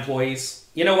told my employees,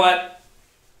 you know what?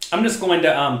 I'm just going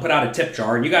to put out a tip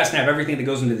jar, and you guys can have everything that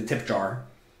goes into the tip jar.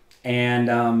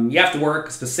 And you have to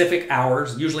work specific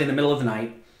hours, usually in the middle of the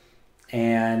night,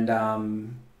 and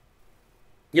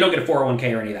you don't get a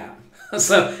 401k or any of that.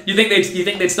 So you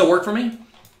think they'd still work for me?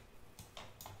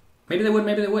 Maybe they would,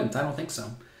 maybe they wouldn't. I don't think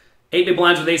so. 8 big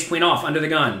blinds with ace queen off, under the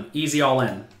gun, easy all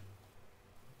in.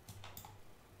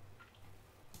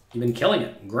 You've been killing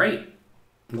it. Great.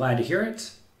 I'm glad to hear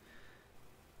it.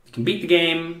 You can beat the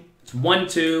game. It's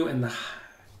 1-2, and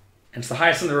it's the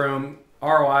highest in the room.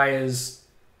 ROI is...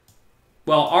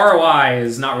 Well, ROI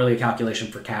is not really a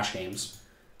calculation for cash games.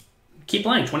 Keep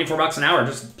playing. 24 bucks an hour.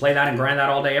 Just play that and grind that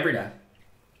all day, every day.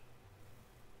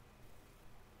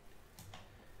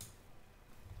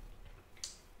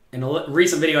 In a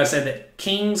recent video, I said that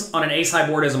kings on an ace-high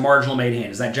board is a marginal made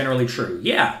hand. Is that generally true?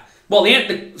 Yeah. Well,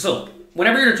 so look,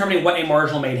 whenever you're determining what a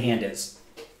marginal made hand is,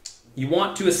 you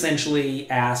want to essentially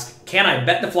ask, can I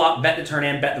bet the flop, bet the turn,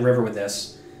 and bet the river with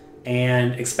this,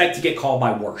 and expect to get called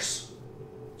by worse?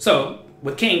 So,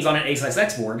 with kings on an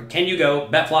ace-x board, can you go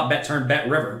bet flop, bet turn, bet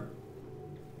river?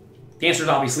 The answer is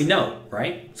obviously no,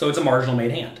 right? So it's a marginal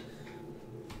made hand.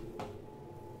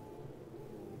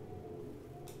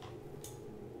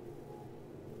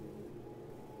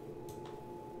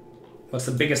 What's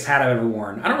the biggest hat I've ever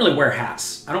worn? I don't really wear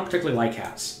hats. I don't particularly like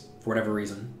hats, for whatever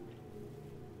reason.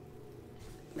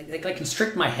 They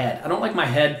constrict my head. I don't like my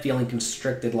head feeling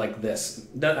constricted like this.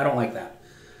 I don't like that.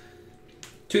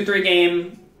 2-3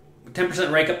 game,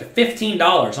 10% rake up to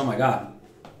 $15. Oh my god.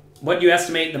 What do you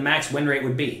estimate the max win rate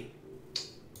would be?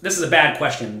 This is a bad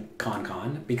question,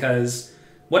 Con, because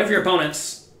what if your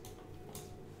opponents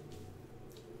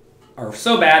are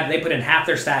so bad they put in half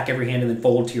their stack every hand and then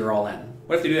fold to your all-in?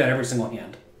 What if they do that every single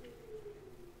hand?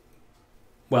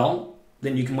 Well,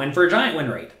 then you can win for a giant win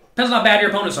rate. Depends on how bad your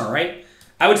opponents are, right?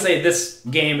 I would say this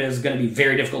game is going to be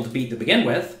very difficult to beat to begin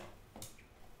with.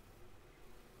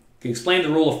 Can you explain the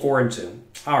rule of 4 and 2?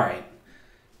 All right.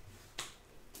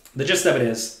 The gist of it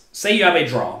is, say you have a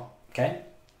draw, okay?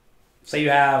 Say you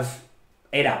have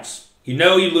 8 outs. You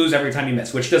know you lose every time you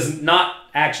miss, which does not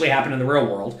actually happen in the real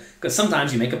world, because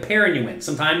sometimes you make a pair and you win.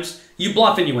 Sometimes you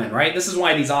bluff and you win, right? This is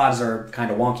why these odds are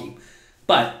kind of wonky.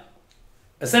 But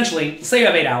essentially, say you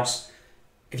have 8 outs.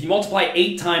 If you multiply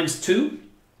 8 times 2,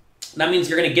 that means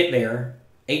you're going to get there.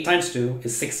 8 times 2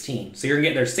 is 16. So you're going to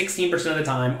get there 16% of the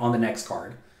time on the next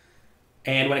card.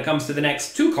 And when it comes to the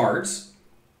next 2 cards,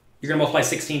 you're going to multiply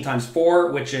 16 times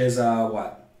 4, which is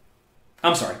what?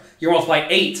 I'm sorry. You're going to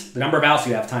multiply 8, the number of outs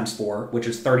you have, times 4, which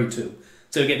is 32.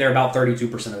 So you get there about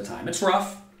 32% of the time. It's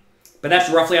rough, but that's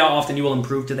roughly how often you will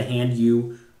improve to the hand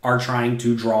you are trying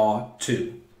to draw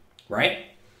to, right?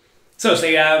 So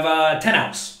say you have 10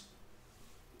 outs.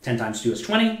 10 times 2 is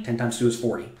 20. 10 times 2 is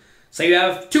 40. Say you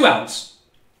have 2 outs.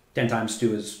 10 times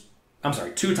 2 is, I'm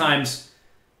sorry, 2 times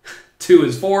 2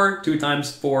 is 4. 2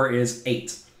 times 4 is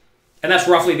 8. And that's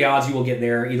roughly the odds you will get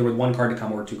there, either with 1 card to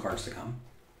come or 2 cards to come.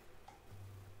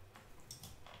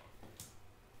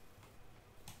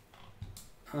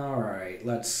 All right,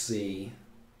 let's see.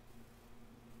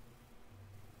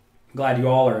 Glad you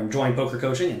all are enjoying poker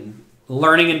coaching and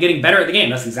learning and getting better at the game.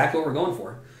 That's exactly what we're going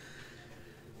for.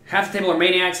 Half the table are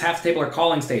maniacs, half the table are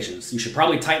calling stations. You should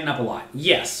probably tighten up a lot.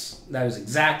 Yes, that is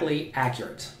exactly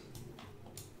accurate.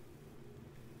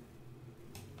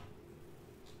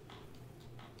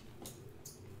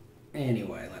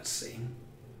 Anyway, let's see.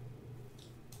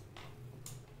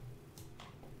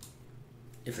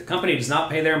 If the company does not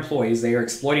pay their employees, they are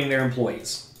exploiting their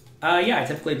employees. Yeah, I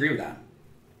typically agree with that.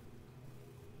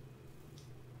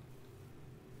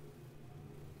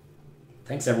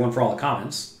 Thanks, everyone, for all the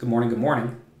comments. Good morning, good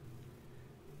morning.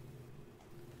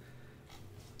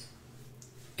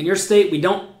 In your state, we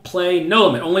don't play no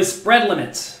limit, only spread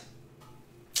limit.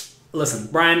 Listen,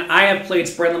 Brian, I have played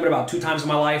spread limit about 2 times in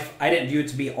my life. I didn't view it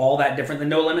to be all that different than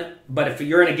no limit. But if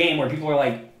you're in a game where people are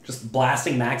like just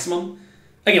blasting maximum,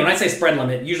 again, when I say spread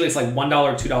limit, usually it's like $1,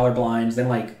 $2 blinds, then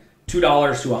like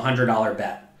 $2 to $100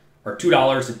 bet, or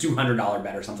 $2 to $200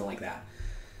 bet, or something like that.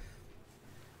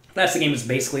 That's the game is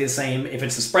basically the same. If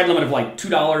it's a spread limit of like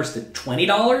 $2 to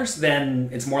 $20, then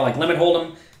it's more like limit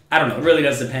hold'em. I don't know. It really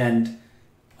does depend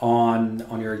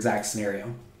on your exact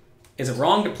scenario. Is it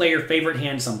wrong to play your favorite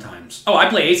hand sometimes? Oh, I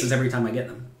play aces every time I get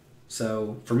them.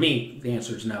 So for me, the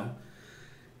answer is no.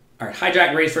 All right,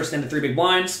 hijack raise first into 3 big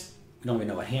blinds. We don't even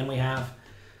know what hand we have.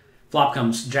 Flop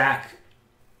comes Jack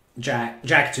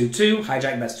 2-2.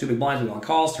 Hijack bets 2 big blinds, big blind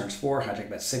calls. Turns 4.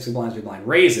 Hijack bets 6 big blinds, big blind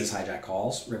raises. Hijack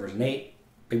calls. River's an 8.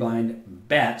 Big blind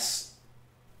bets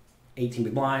 18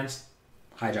 big blinds.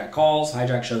 Hijack calls.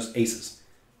 Hijack shows aces.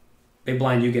 Big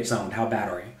blind, you get owned. How bad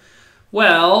are you?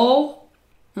 Well,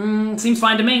 seems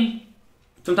fine to me.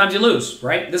 Sometimes you lose,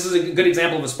 right? This is a good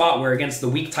example of a spot where against the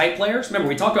weak type players, remember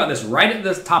we talked about this right at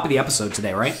the top of the episode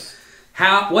today, right?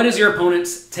 What is your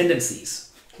opponent's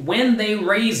tendencies? When they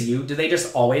raise you, do they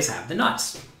just always have the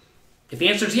nuts? If the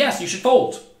answer is yes, you should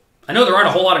fold. I know there aren't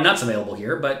a whole lot of nuts available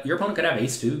here, but your opponent could have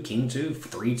ace-2, king-2,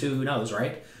 3-2, who knows,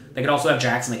 right? They could also have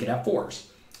jacks and they could have 4s.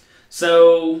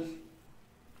 So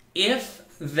if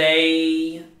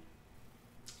they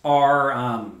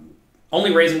are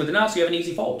only raising with the nuts, you have an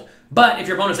easy fold. But if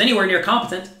your opponent's anywhere near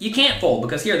competent, you can't fold,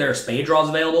 because here there are spade draws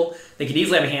available. They could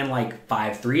easily have a hand like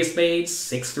 5-3 of spades,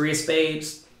 6-3 of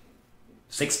spades,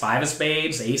 6-5 of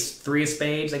spades, ace-3 of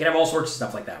spades. They could have all sorts of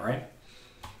stuff like that, right?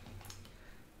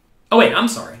 Oh wait, I'm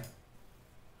sorry.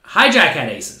 Hijack had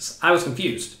aces. I was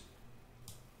confused.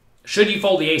 Should you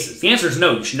fold the aces? The answer is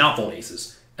no, you should not fold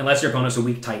aces. Unless your opponent's a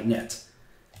weak, tight knit.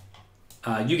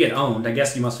 You get owned. I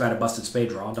guess you must have had a busted spade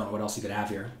draw. Don't know what else you could have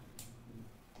here.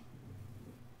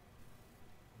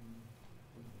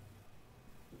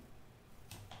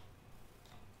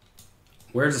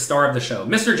 Where's the star of the show?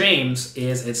 Mr. James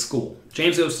is at school.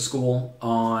 James goes to school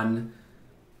on,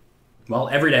 well,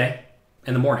 every day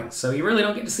in the morning. So you really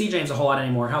don't get to see James a whole lot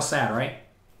anymore. How sad, right?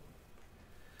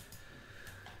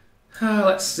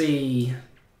 Let's see.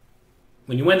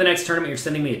 When you win the next tournament, you're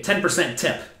sending me a 10%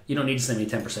 tip. You don't need to send me a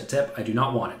 10% tip. I do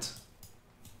not want it.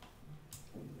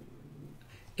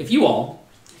 If you all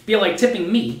feel like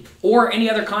tipping me or any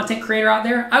other content creator out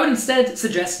there, I would instead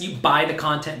suggest you buy the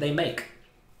content they make.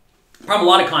 The problem a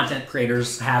lot of content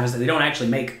creators have is that they don't actually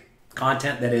make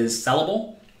content that is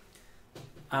sellable,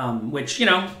 which, you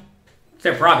know, it's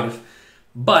their prerogative.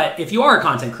 But if you are a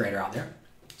content creator out there,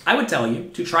 I would tell you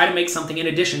to try to make something in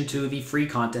addition to the free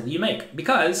content that you make.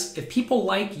 Because if people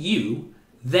like you,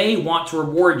 they want to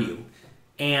reward you.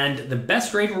 And the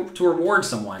best way to reward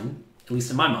someone, at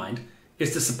least in my mind,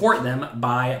 is to support them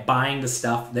by buying the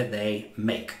stuff that they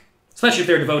make. Especially if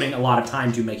they're devoting a lot of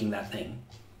time to making that thing.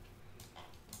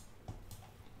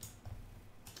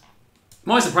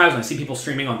 I'm always surprised when I see people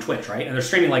streaming on Twitch, right? And they're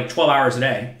streaming like 12 hours a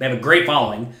day. They have a great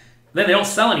following. Then they don't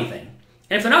sell anything.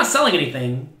 And if they're not selling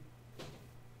anything,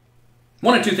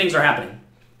 one of two things are happening.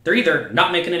 They're either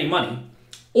not making any money,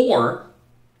 or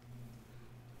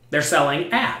they're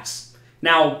selling ads.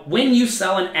 Now, when you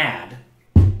sell an ad,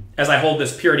 as I hold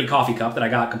this Purity coffee cup that I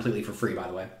got completely for free, by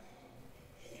the way.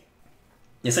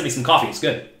 They sent me some coffee. It's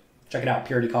good. Check it out,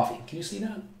 Purity Coffee. Can you see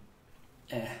that?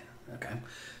 Okay.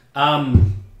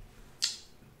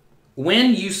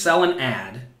 When you sell an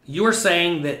ad, you are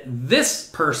saying that this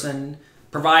person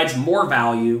provides more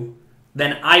value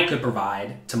than I could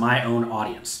provide to my own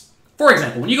audience. For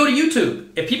example, when you go to YouTube,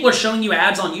 if people are showing you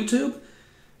ads on YouTube,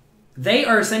 they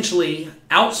are essentially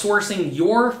outsourcing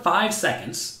your 5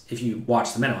 seconds, if you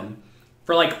watch the minimum,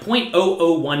 for like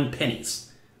 0.001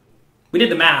 pennies. We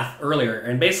did the math earlier,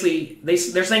 and basically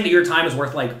they're saying that your time is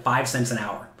worth like 5 cents an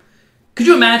hour. Could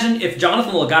you imagine if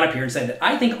Jonathan Little got up here and said that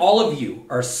I think all of you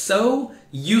are so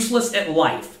useless at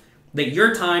life that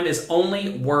your time is only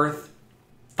worth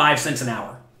 5 cents an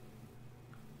hour?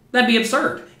 That'd be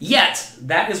absurd. Yet,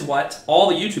 that is what all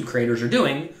the YouTube creators are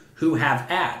doing who have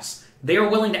ads. They are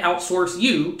willing to outsource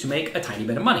you to make a tiny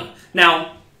bit of money.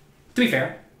 Now, to be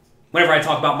fair, whenever I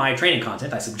talk about my training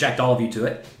content, I subject all of you to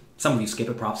it. Some of you skip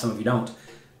it, props, some of you don't.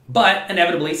 But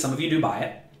inevitably, some of you do buy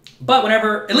it. But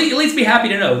whenever, at least be happy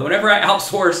to know that whenever I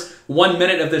outsource 1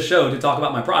 minute of this show to talk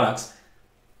about my products,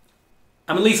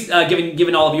 I'm at least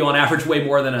giving all of you on average way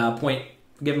more than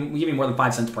giving more than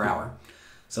 5 cents per hour.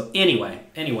 So anyway,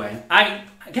 I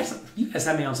guess you guys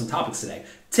have me on some topics today.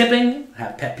 Tipping, I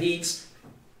have pet peeves.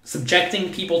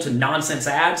 Subjecting people to nonsense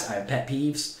ads, I have pet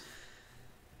peeves.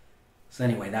 So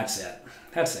anyway, that's it.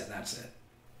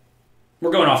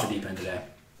 We're going off the deep end today.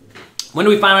 When do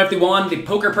we find out if they won the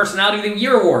Poker Personality of the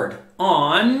Year Award?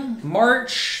 On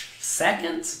March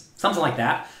 2nd? Something like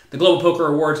that. The Global Poker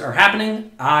Awards are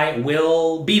happening. I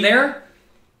will be there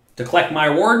to collect my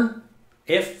award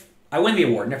if I win the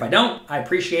award. And if I don't, I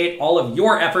appreciate all of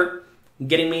your effort in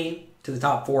getting me to the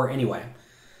top 4 anyway.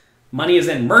 Money is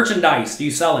in merchandise. Do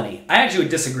you sell any? I actually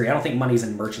would disagree. I don't think money's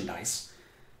in merchandise.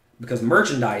 Because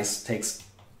merchandise takes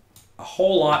a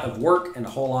whole lot of work and a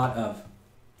whole lot of...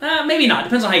 maybe not.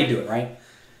 Depends on how you do it, right?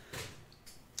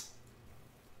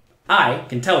 I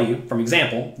can tell you, from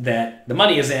example, that the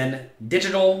money is in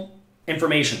digital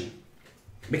information.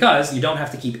 Because you don't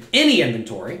have to keep any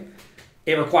inventory.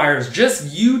 It requires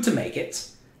just you to make it.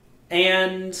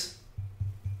 And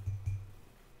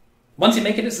once you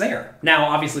make it, it's there. Now,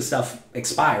 obviously, stuff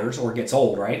expires or gets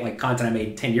old, right? Like content I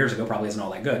made 10 years ago probably isn't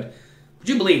all that good. Would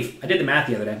you believe, I did the math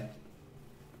the other day.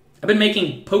 I've been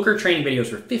making poker training videos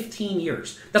for 15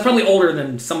 years. That's probably older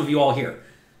than some of you all here.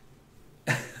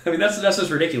 I mean, that's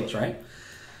just ridiculous, right?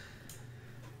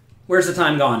 Where's the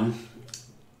time gone?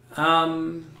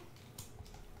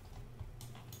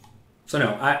 So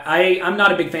no, I'm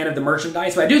not a big fan of the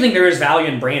merchandise, but I do think there is value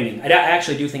in branding. I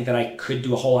actually do think that I could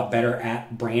do a whole lot better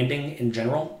at branding in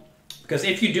general. Because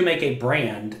if you do make a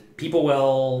brand, people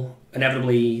will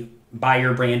inevitably buy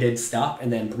your branded stuff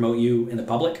and then promote you in the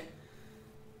public.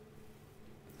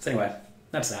 So anyway,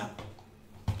 that's that.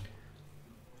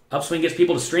 Upswing gets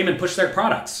people to stream and push their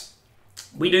products.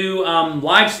 We do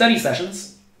live study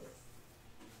sessions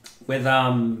with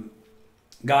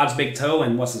God's Big Toe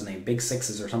and what's his name? Big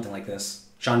Sixes or something like this.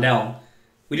 Shondell.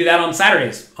 We do that on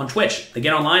Saturdays on Twitch. They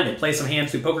get online, they play some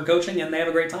hands through poker coaching, and they have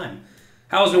a great time.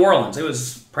 How was New Orleans? It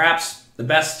was perhaps the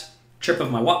best trip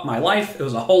of my life. It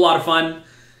was a whole lot of fun.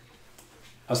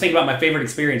 I was thinking about my favorite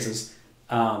experiences.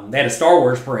 They had a Star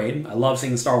Wars parade. I love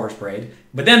seeing the Star Wars parade.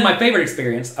 But then my favorite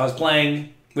experience, I was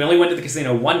playing... We only went to the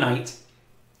casino one night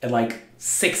at like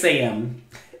 6 a.m.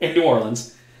 in New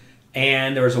Orleans.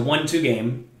 And there was a 1-2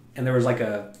 game. And there was like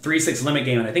a 3-6 limit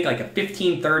game. And I think like a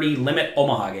 15-30 limit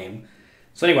Omaha game.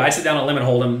 So anyway, I sit down at limit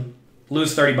hold'em,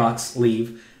 lose $30,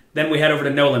 leave. Then we head over to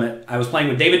no limit. I was playing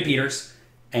with David Peters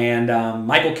and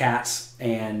Michael Katz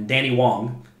and Danny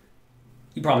Wong.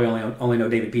 You probably only know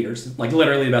David Peters, like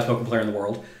literally the best poker player in the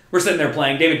world. We're sitting there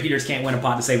playing. David Peters can't win a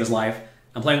pot to save his life.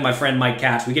 I'm playing with my friend Mike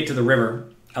Katz. We get to the river.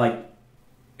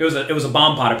 It was a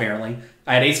bomb pot apparently.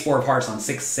 I had ace 4 of hearts on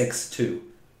 6-6-2,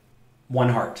 1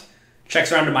 heart.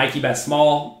 Checks around to Mike. He bets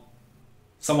small.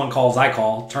 Someone calls. I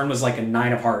call. Turn was like a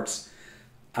 9 of hearts.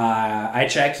 I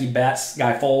check. He bets.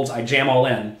 Guy folds. I jam all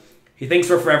in. He thinks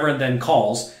for forever and then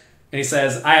calls. And he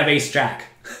says, I have ace jack.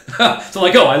 So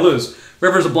like, oh, I lose.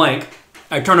 River's a blank.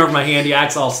 I turn over my hand. He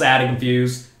acts all sad and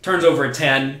confused. Turns over a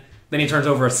 10. Then he turns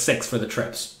over a 6 for the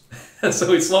trips.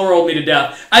 So he slow rolled me to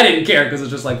death. I didn't care because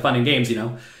it's just like fun and games, you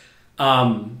know.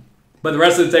 But the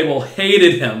rest of the table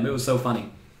hated him. It was so funny.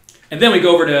 And then we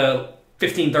go over to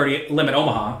 15-30 limit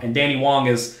Omaha. And Danny Wong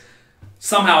is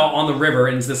somehow on the river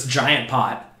in this giant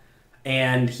pot.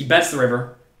 And he bets the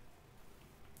river.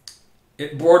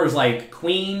 Board was like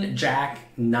queen, jack,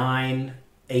 9,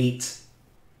 8,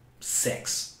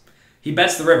 6. He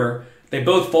bets the river. They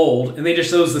both fold, and they just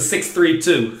shows the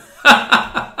 6-3-2.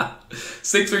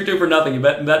 6-3-2 for nothing. You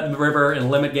bet the river in a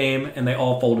limit game, and they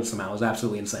all folded somehow. It was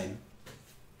absolutely insane.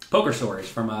 Poker stories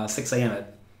from 6 a.m.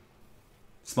 at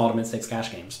small to mid-stakes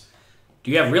cash games.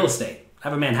 Do you have real estate? I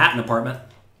have a Manhattan apartment.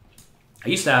 I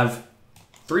used to have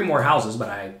 3 more houses, but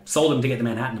I sold them to get the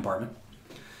Manhattan apartment.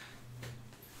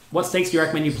 What stakes do you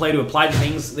recommend you play to apply to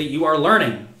things that you are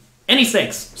learning? Any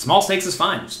stakes. Small stakes is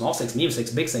fine. Small stakes, medium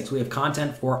stakes, big stakes. We have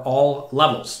content for all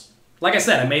levels. Like I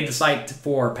said, I made the site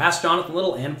for past Jonathan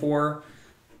Little and for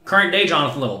current day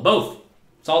Jonathan Little. Both.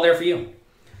 It's all there for you.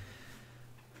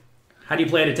 How do you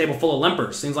play at a table full of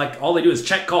limpers? Seems like all they do is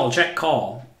check, call, check,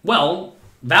 call. Well,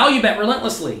 value bet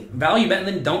relentlessly. Value bet and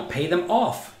then don't pay them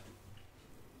off.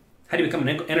 How do you become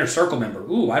an inner circle member?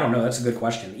 Ooh, I don't know. That's a good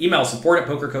question. Email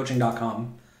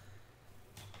support@pokercoaching.com.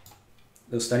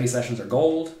 Those study sessions are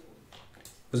gold.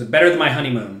 Was it better than my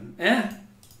honeymoon?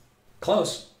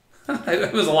 Close.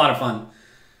 It was a lot of fun.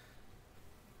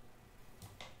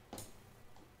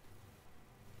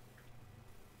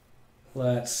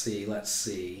 Let's see.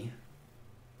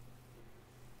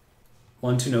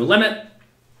 1-2 no limit.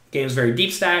 Game's very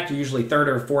deep stacked. You're usually 3rd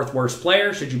or 4th worst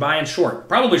player. Should you buy in short?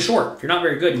 Probably short. If you're not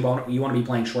very good, you want to be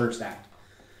playing shorter stacked.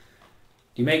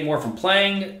 Do you make more from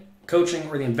playing, coaching,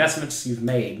 or the investments you've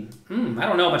made? I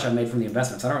don't know how much I've made from the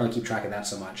investments. I don't really keep track of that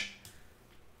so much.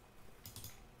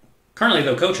 Currently,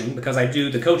 though, coaching, because I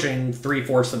do the coaching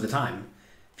 3/4 of the time.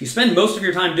 If you spend most of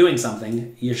your time doing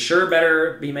something, you sure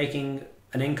better be making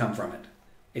an income from it.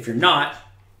 If you're not,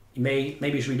 maybe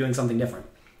you should be doing something different.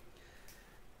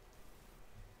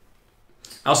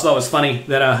 I also thought it was funny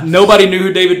that nobody knew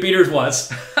who David Peters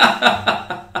was.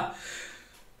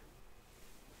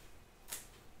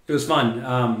 It was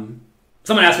fun.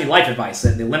 Someone asked me life advice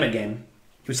at the limit game.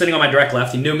 He was sitting on my direct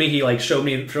left. He knew me. He like showed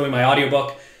me my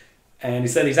audiobook. And he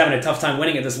said he's having a tough time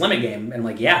winning at this limit game. And I'm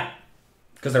like, yeah,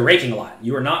 because they're raking a lot.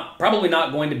 You are probably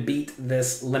not going to beat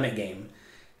this limit game.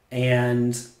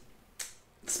 And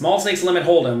small stakes limit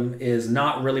hold'em is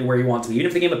not really where you want to be. Even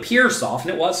if the game appears soft,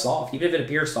 and it was soft, even if it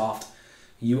appears soft,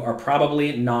 you are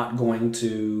probably not going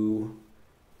to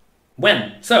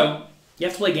win. So you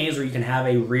have to play games where you can have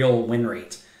a real win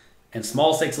rate. And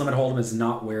small stakes limit hold'em is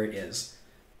not where it is.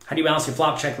 How do you balance your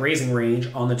flop check raising range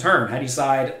on the turn? How do you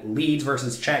decide leads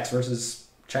versus checks versus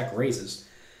check raises?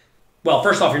 Well,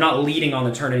 first off, you're not leading on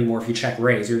the turn anymore if you check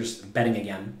raise. You're just betting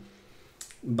again.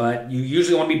 But you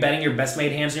usually want to be betting your best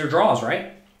made hands and your draws,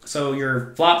 right? So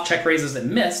your flop check raises that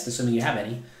missed, assuming you have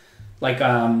any. Like,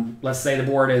 let's say the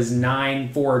board is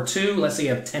 9-4-2. Let's say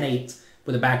you have 10-8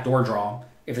 with a backdoor draw.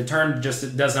 If the turn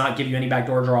just does not give you any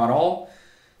backdoor draw at all,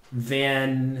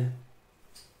 then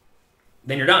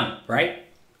you're done, right?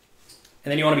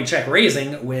 And then you want to be check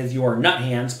raising with your nut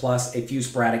hands plus a few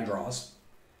sporadic draws.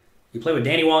 You play with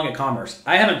Danny Wong at Commerce.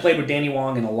 I haven't played with Danny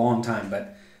Wong in a long time,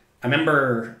 but I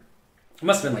remember it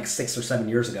must have been like 6 or 7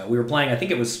 years ago. We were playing, I think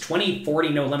it was 2040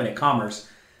 no limit at Commerce,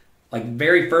 like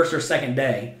very first or second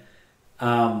day.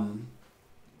 Well,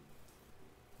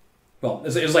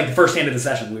 it was like the first hand of the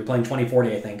session. We were playing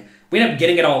 2040, I think. We ended up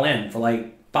getting it all in for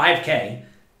like 5K.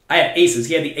 I had aces.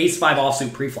 He had the ace-5 offsuit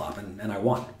preflop, and I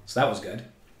won. So that was good.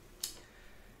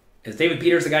 Is David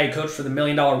Peters the guy who coached for the $1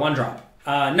 Million One Drop?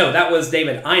 No, that was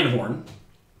David Einhorn.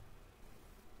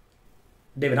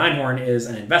 David Einhorn is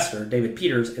an investor. David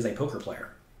Peters is a poker player.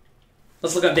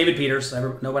 Let's look up David Peters.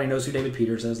 Nobody knows who David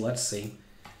Peters is. Let's see.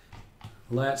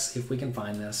 Let's see if we can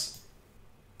find this.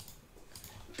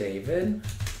 David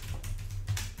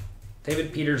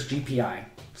Peters GPI.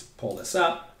 Let's pull this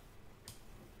up.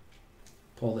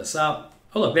 Pull this up.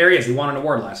 Oh, look, there he is. He won an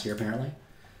award last year, apparently.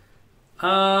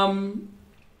 Oh,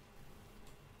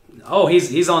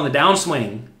 he's on the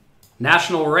downswing.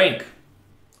 National rank.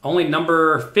 Only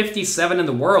number 57 in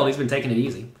the world. He's been taking it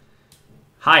easy.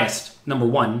 Highest, number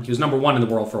 1. He was number 1 in the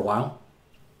world for a while.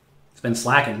 He's been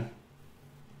slacking.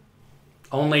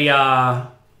 Only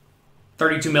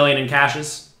 32 million in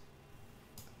cashes.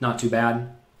 Not too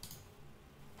bad.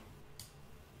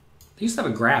 They used to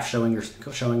have a graph showing your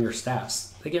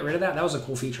stats. Did they get rid of that? That was a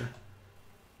cool feature.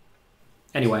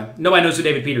 Anyway, nobody knows who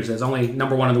David Peters is. Only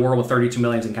number 1 in the world with 32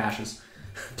 millions in cashes.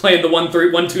 Playing the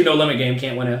 1-2 no limit game,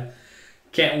 can't win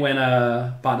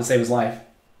a pot to save his life.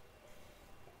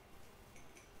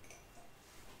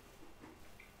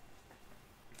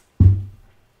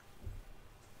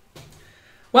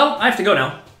 Well, I have to go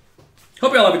now.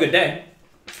 Hope you all have a good day.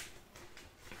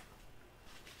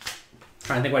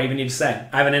 Trying to think what I even need to say.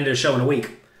 I haven't ended a show in a week.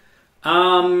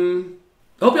 Hope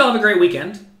you all have a great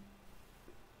weekend.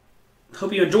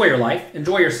 Hope you enjoy your life,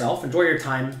 enjoy yourself, enjoy your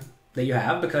time that you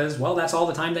have, because, well, that's all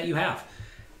the time that you have.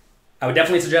 I would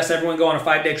definitely suggest everyone go on a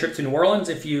 5-day trip to New Orleans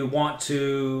if you want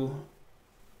to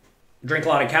drink a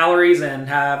lot of calories and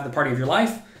have the party of your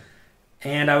life.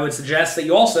 And I would suggest that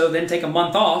you also then take a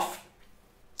month off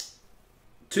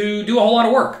to do a whole lot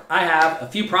of work. I have a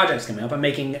few projects coming up. I'm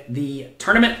making the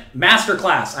tournament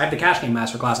masterclass. I have the cash game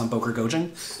masterclass on poker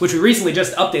coaching, which we recently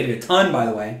just updated a ton, by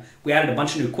the way. We added a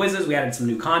bunch of new quizzes. We added some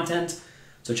new content.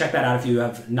 So check that out if you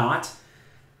have not.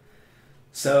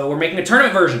 So we're making a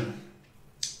tournament version.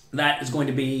 That is going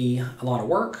to be a lot of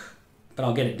work, but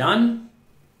I'll get it done.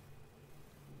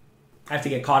 I have to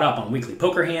get caught up on weekly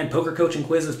poker hand, poker coaching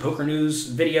quizzes, poker news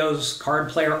videos, card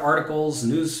player articles,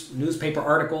 newspaper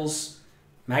articles,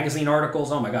 magazine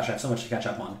articles. Oh my gosh, I have so much to catch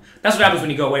up on. That's what happens when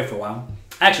you go away for a while.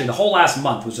 Actually, the whole last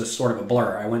month was just sort of a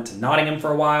blur. I went to Nottingham for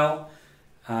a while.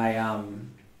 The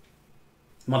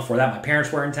month before that, my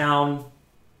parents were in town.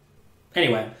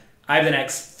 Anyway, I have the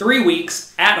next 3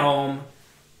 weeks at home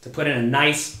to put in a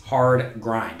nice, hard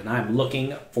grind, and I'm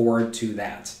looking forward to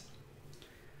that.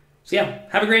 So yeah,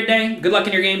 have a great day. Good luck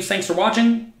in your games. Thanks for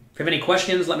watching. If you have any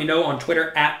questions, let me know on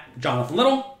Twitter at Jonathan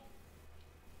Little.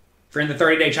 If you're in the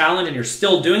 30-day challenge and you're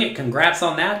still doing it, congrats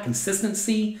on that.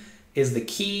 Consistency is the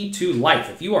key to life.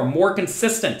 If you are more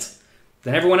consistent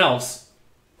than everyone else,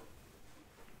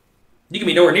 you can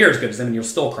be nowhere near as good as them and you'll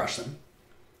still crush them.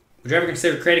 Would you ever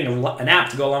consider creating an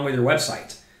app to go along with your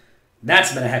website?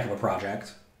 That's been a heck of a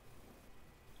project.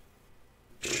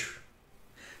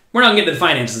 We're not going to get into the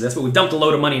finances of this, but we've dumped a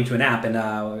load of money into an app,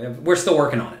 and we're still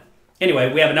working on it.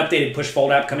 Anyway, we have an updated push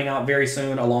fold app coming out very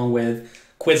soon, along with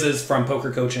quizzes from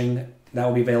poker coaching. That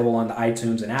will be available on the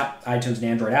iTunes and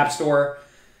Android App Store.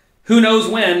 Who knows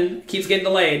when? It keeps getting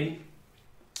delayed.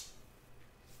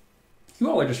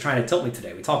 You all are just trying to tilt me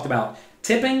today. We talked about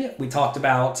tipping. We talked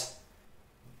about...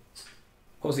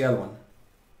 What was the other one?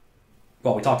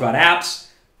 Well, we talked about apps.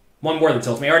 One more that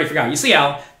tilts me. I already forgot. You see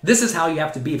how this is how you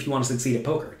have to be if you want to succeed at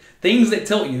poker. Things that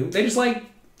tilt you, they just like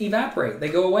evaporate. They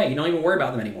go away. You don't even worry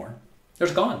about them anymore. They're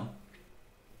just gone.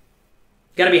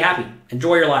 You got to be happy.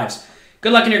 Enjoy your lives.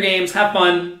 Good luck in your games. Have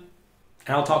fun.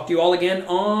 And I'll talk to you all again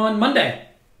on Monday.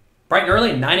 Bright and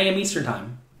early, 9 a.m. Eastern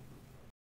Time.